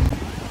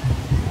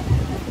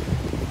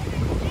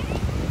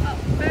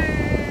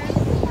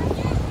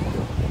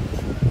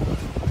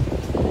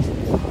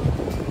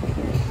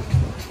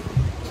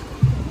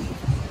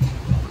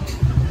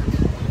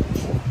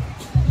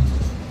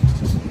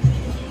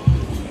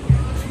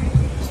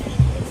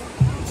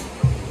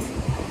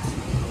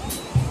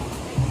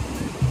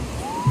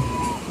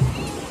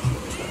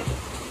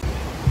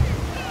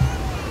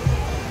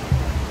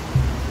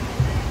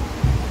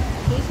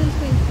 Jason's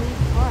going pretty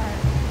far.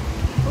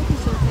 Hope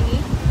he's okay.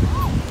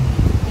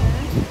 Yeah.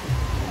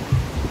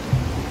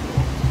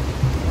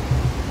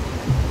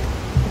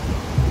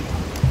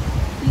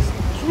 He's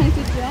trying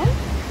to jump?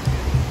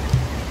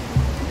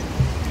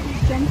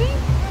 He's jumping?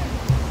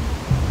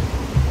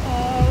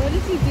 What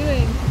is he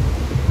doing?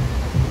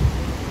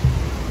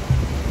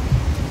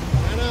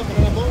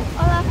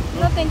 Hola,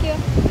 no thank you.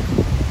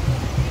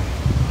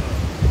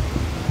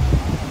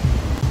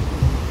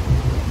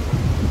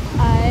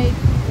 I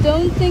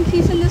don't think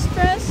he's in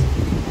distress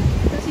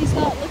because he's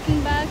not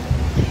looking back.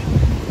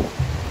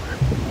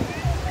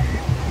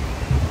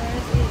 Where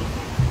is he?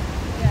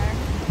 There.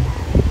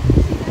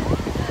 See that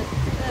over there.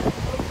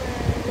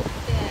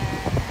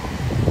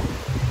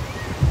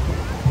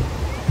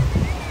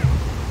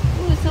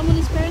 Ooh, someone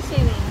is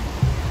parasailing.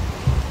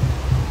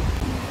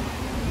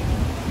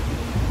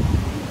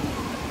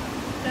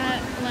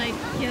 That like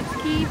jet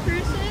ski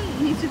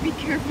person needs to be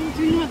careful.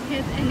 Do not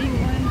hit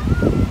anyone.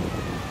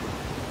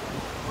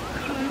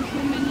 So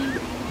many.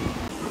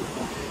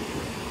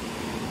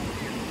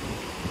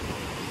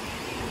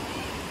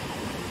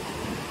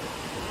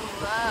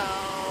 Wow.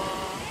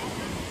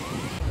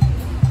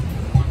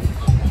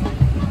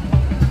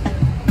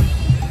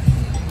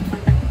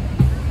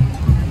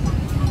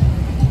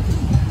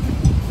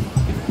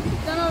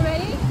 Done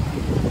already?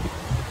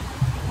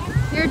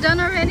 You're done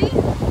already?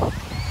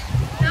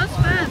 That was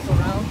fast.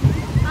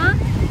 Huh?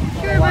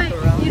 Sure, but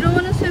you don't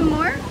want to swim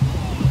more?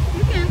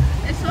 You can.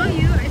 I saw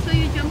you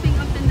jumping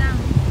up and down.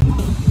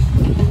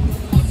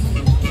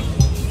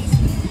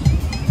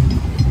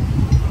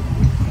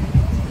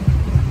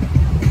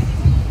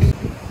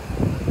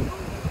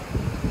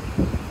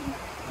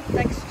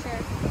 Texture.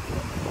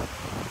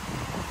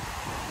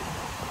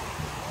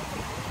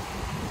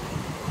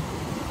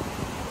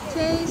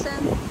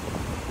 Jason.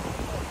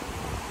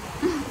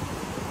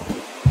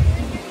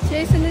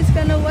 Jason is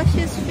gonna wash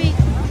his feet.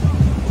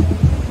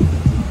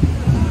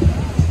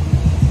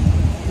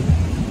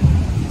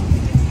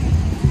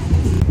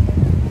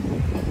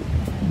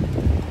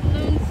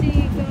 Lone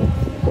seagull.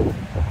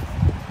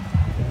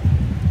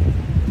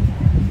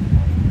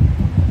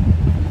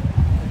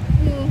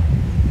 Ooh,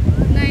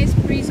 nice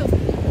breeze of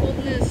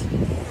coldness.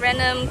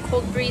 Random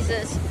cold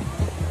breezes.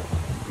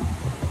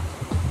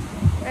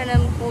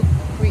 Random cold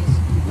breeze.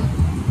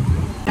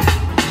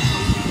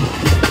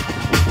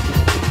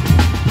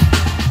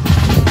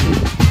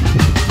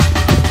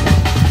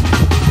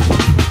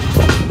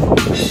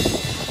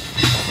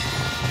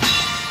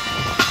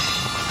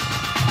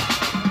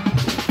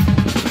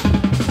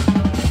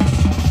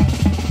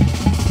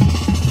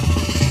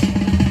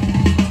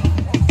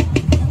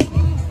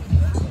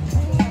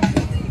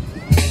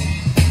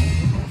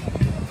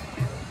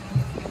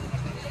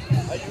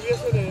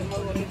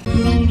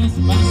 Unas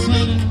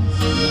parcelas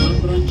de un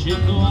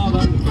ranchito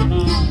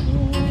abandonado.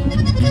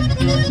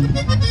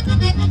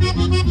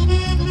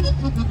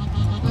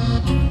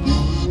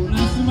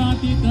 Unas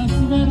matitas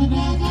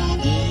verdes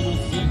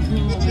que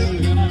no se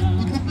colgarán,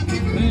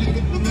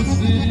 pero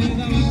se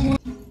daban.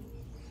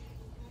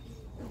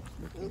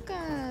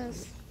 Lucas.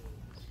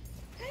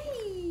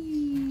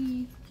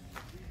 Hi.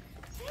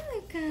 Hi,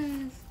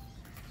 Lucas.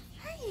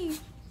 Hi.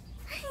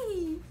 Hi.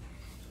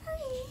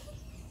 Hi.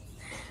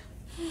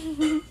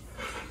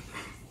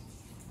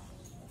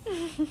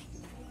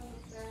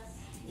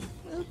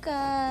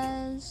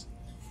 Lucas.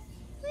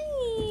 Hi.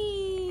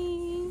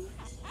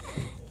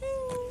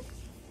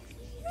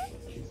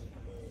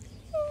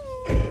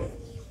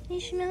 You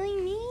smelling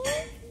me?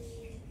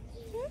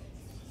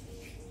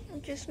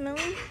 I'm just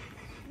smelling.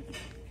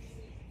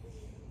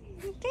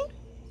 Okay.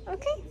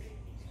 Okay.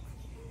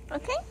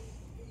 Okay.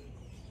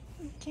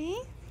 Okay.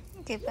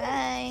 Okay,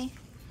 bye.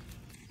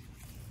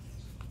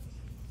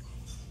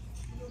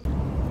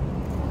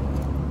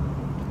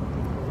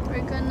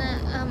 We're gonna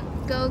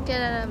go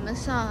get a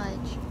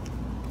massage.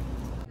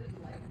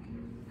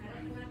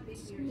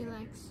 It's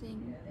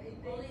relaxing.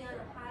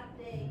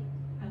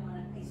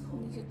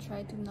 You should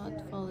try to not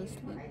fall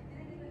asleep.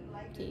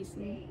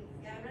 Jason.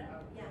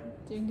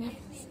 Doing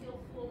this.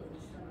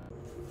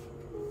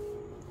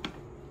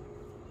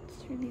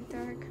 It's really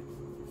dark.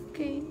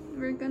 Okay,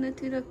 we're gonna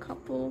do the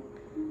couple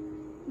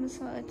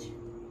massage.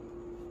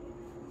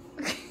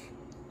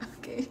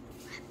 Okay.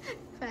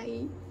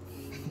 Bye.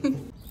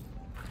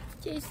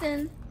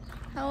 Jason,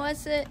 how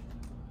was it?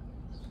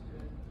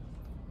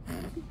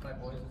 My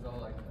voice is all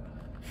like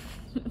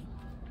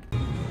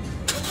that.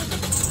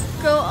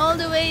 Go all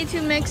the way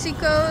to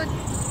Mexico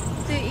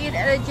to eat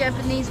at a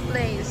Japanese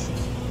place.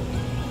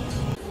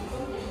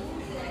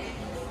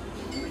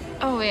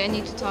 Oh wait, I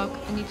need to talk.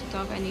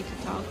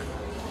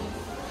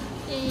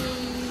 Yay.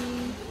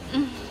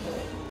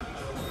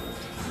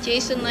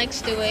 Jason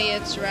likes the way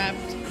it's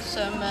wrapped,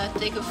 so I'm gonna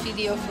take a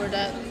video for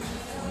that.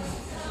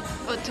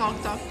 Oh,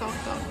 talk.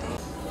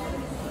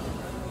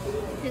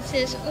 This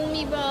is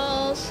umi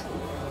balls,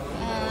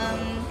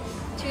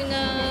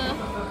 tuna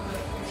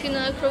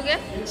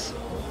croquettes.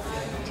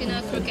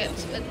 Tuna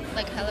croquettes with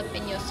like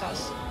jalapeno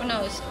sauce. Oh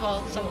no, it's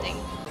called something.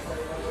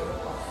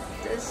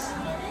 This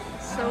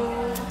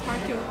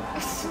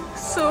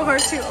so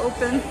hard to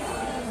open.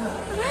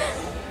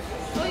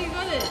 Oh, you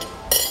got it.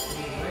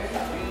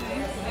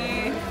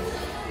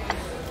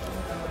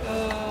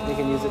 You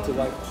can use it to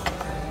like.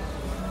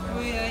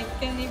 Wait, I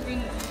can't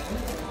even.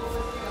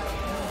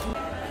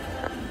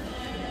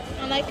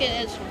 I like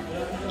it.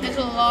 There's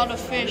a lot of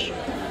fish.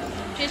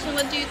 Jason,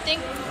 what do you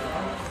think?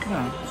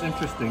 Yeah, it's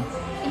interesting.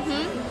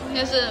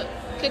 There's a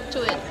kick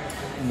to it.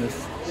 And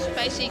this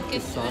Spicy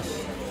kick to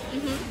sauce.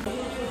 it.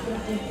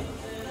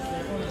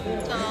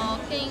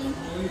 Talking.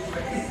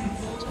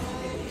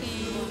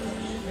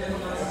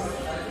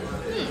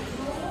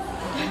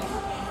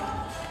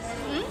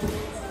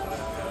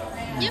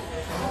 Yep.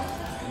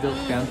 Built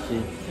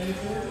fancy.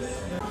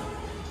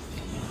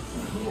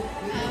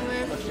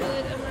 Our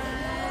food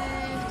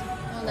arrived.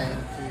 Hold on.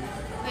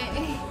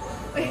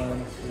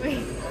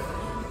 Wait.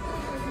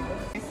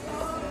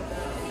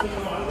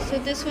 So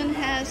this one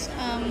has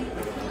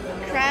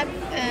crab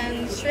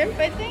and shrimp,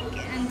 I think,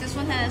 and this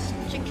one has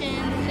chicken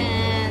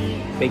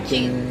and Bacon,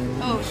 cheese.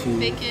 Oh, cheese.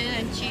 bacon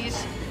and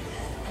cheese.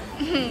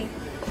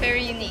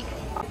 Very unique.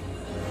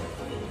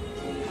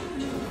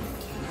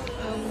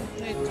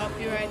 Wait,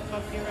 copyright.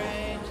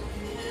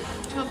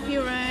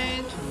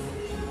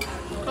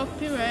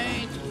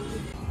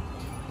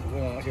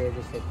 We're out here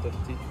just for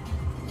 50.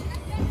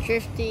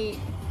 Thrifty.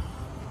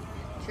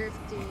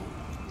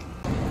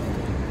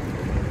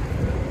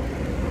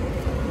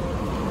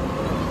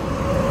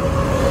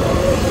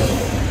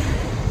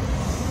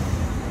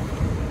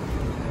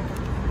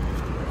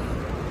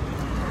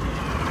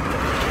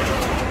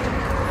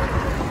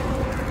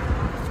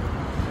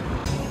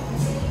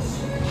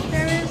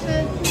 There is a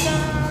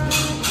dog.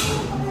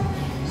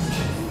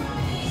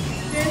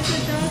 There's a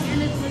dog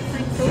and it looks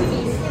like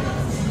Toby.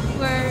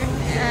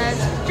 Whereas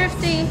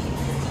Thrifty,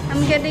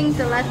 I'm getting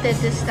the latte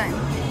this time.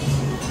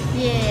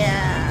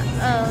 Yeah.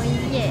 Oh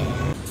yeah.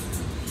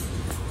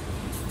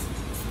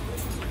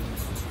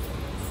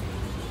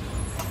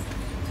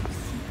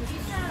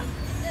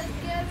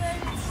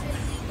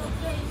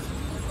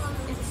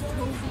 It's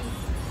Toby.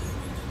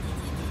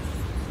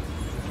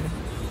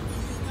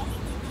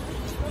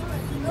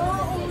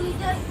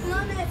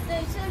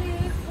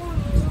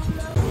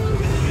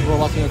 We're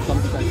watching a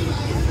sunset.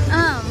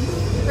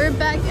 We're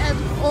back at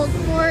Old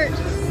Port.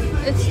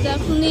 It's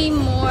definitely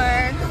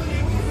more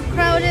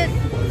crowded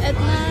at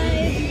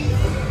night.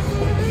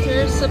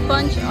 There's a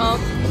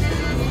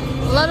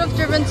lot of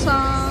different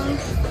songs,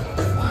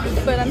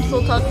 but I'm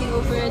still talking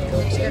over it.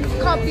 I'm scared of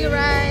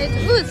copyright.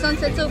 Ooh,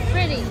 sunset's so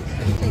pretty.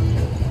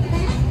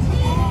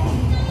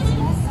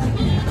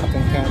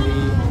 Cotton candy.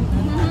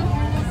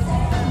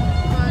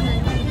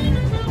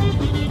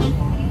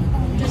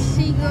 The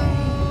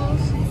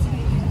seagulls.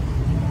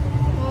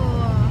 Oh.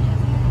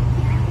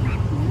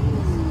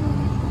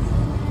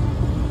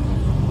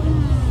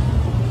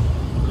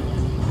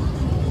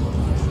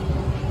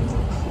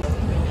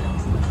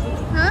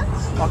 Huh?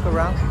 Walk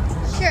around.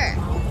 Sure.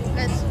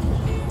 Let's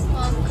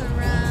walk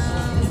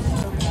around.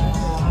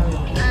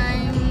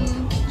 I'm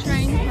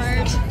trying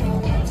hard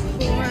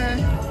for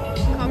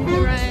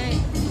copyright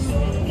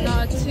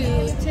not to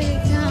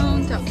take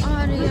down the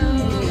audio.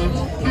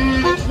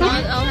 If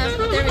not, I'll have,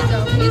 there we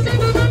go, music.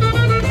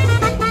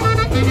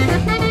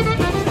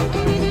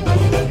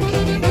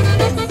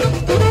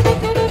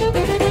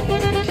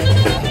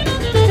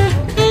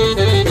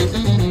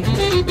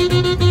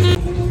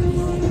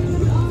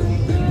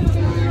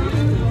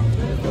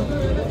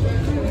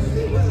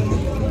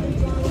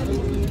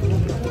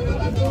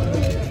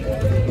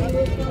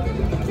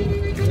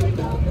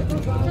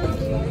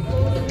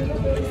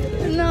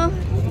 No.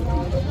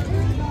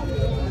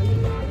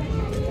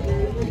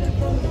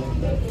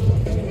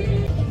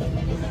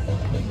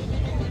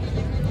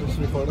 Just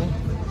recording.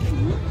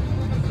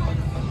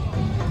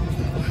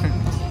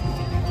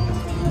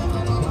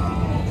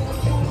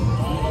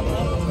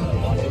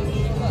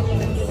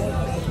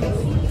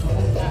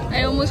 I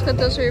almost got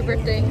those for your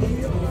birthday.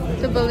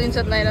 The balloons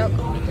that light up.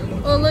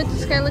 Oh look, the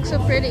sky looks so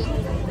pretty.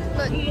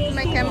 Look,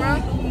 my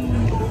camera.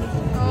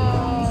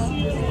 Oh.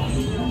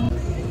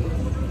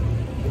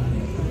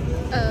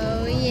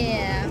 Oh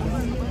yeah.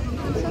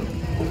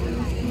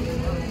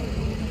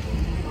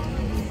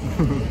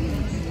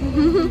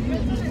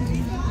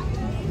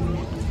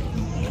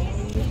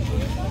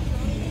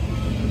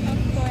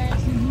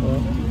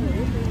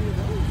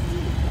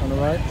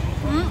 right?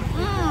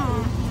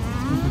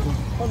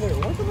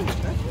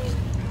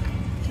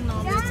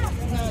 No,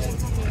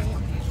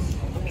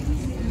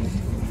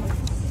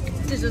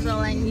 this is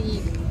all I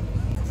need.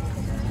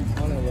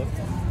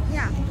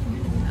 Yeah.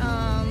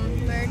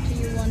 Where do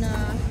you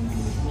wanna?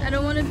 I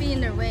don't wanna be in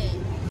their way.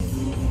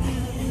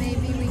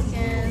 Maybe we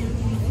can.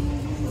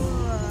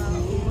 Whoa,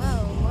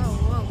 whoa, whoa,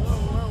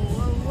 whoa, whoa,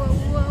 whoa, whoa,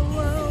 whoa,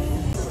 whoa.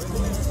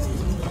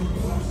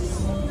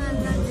 La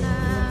la la.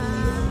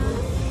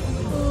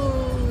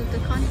 Ooh, the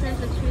contrast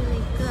looks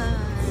really good.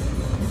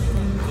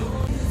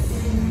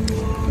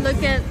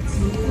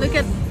 Look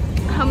at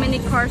how many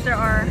cars there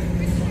are.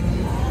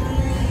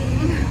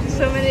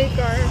 So many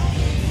cars.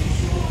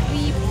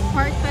 We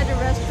parked by the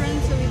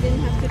restaurant, so we didn't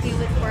have to deal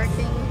with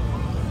parking.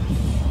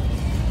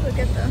 Look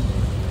at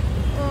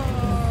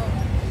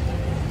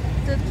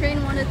the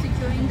train wanted to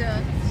join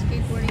the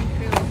skateboarding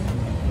crew.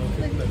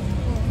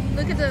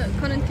 Look at the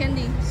cotton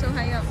candy, so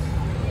high up.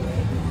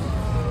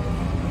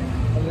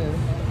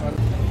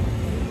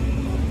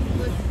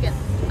 Look at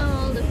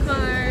all the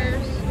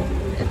cars.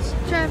 It's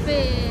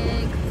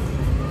traffic.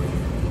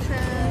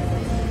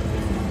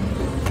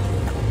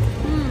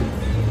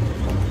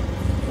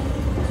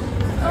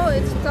 Oh,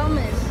 it's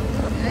Thomas.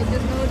 I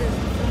just noticed.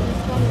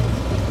 It's Thomas.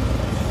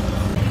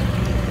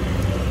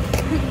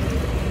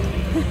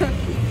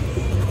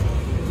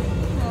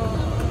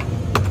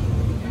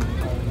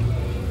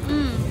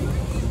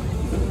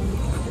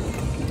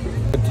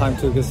 Good time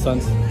too, because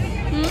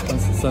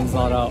sun's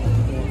not out.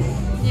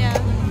 Yeah,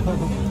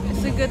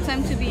 it's a good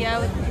time to be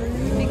out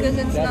because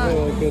it's not.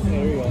 Definitely a good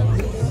area.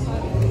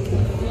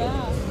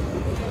 Yeah.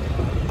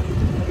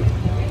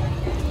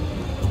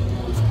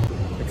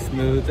 It's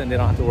smooth and they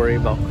don't have to worry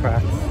about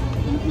cracks.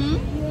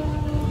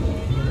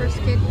 For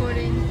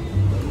skateboarding.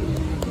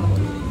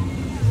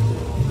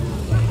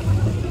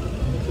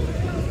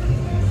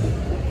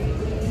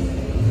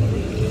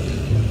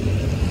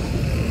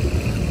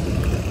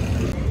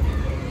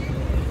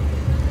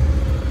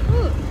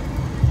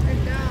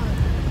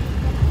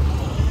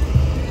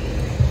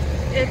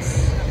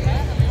 It's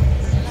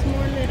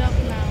more lit up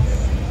now.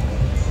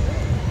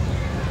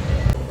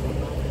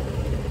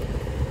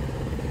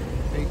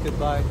 Say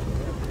goodbye.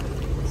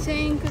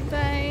 Saying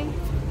goodbye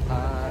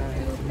Hi.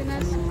 to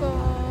Peñasco.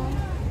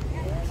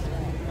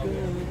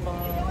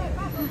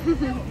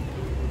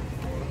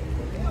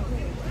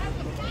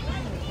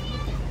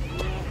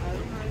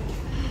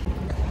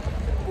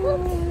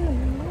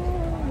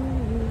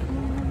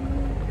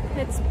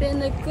 It's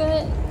been a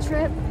good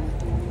trip.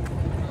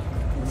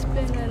 It's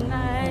been a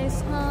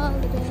nice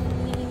holiday.